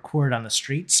 we're Quord on the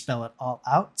Street, spell it all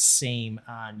out. Same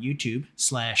on YouTube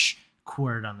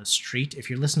 /Quord on the Street. If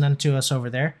you're listening to us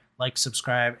over there, like,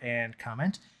 subscribe, and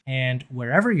comment. And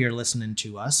wherever you're listening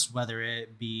to us, whether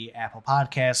it be Apple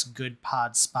Podcasts, Good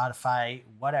Pods, Spotify,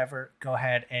 whatever, go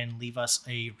ahead and leave us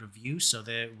a review so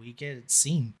that we get it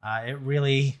seen. It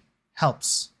really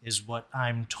helps, is what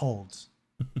I'm told.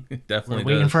 It definitely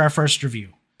We're waiting for our first review.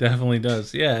 Definitely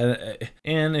does. Yeah.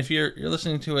 And if you're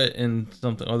listening to it in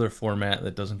something other format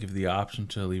that doesn't give you the option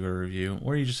to leave a review,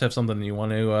 or you just have something you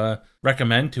want to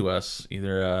recommend to us,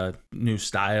 either a new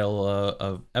style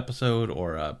of episode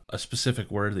or a specific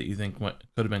word that you think could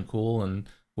have been cool and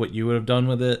what you would have done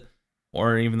with it,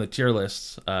 or even the tier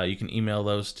lists, you can email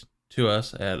those to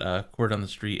us at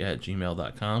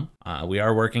quordonthestreet@gmail.com. We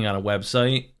are working on a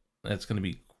website that's going to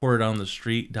be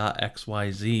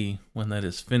quordonthestreet.xyz when that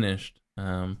is finished.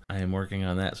 I am working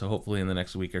on that, so hopefully in the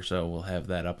next week or so we'll have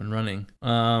that up and running.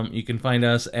 You can find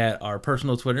us at our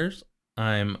personal Twitters.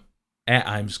 I'm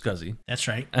Scuzzy. That's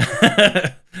right.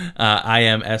 I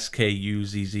am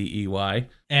SKUZZEY.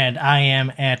 And I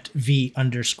am at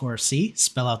V_C.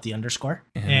 Spell out the underscore.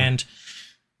 And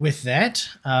with that,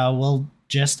 we'll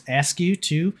just ask you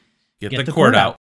to get the cord out.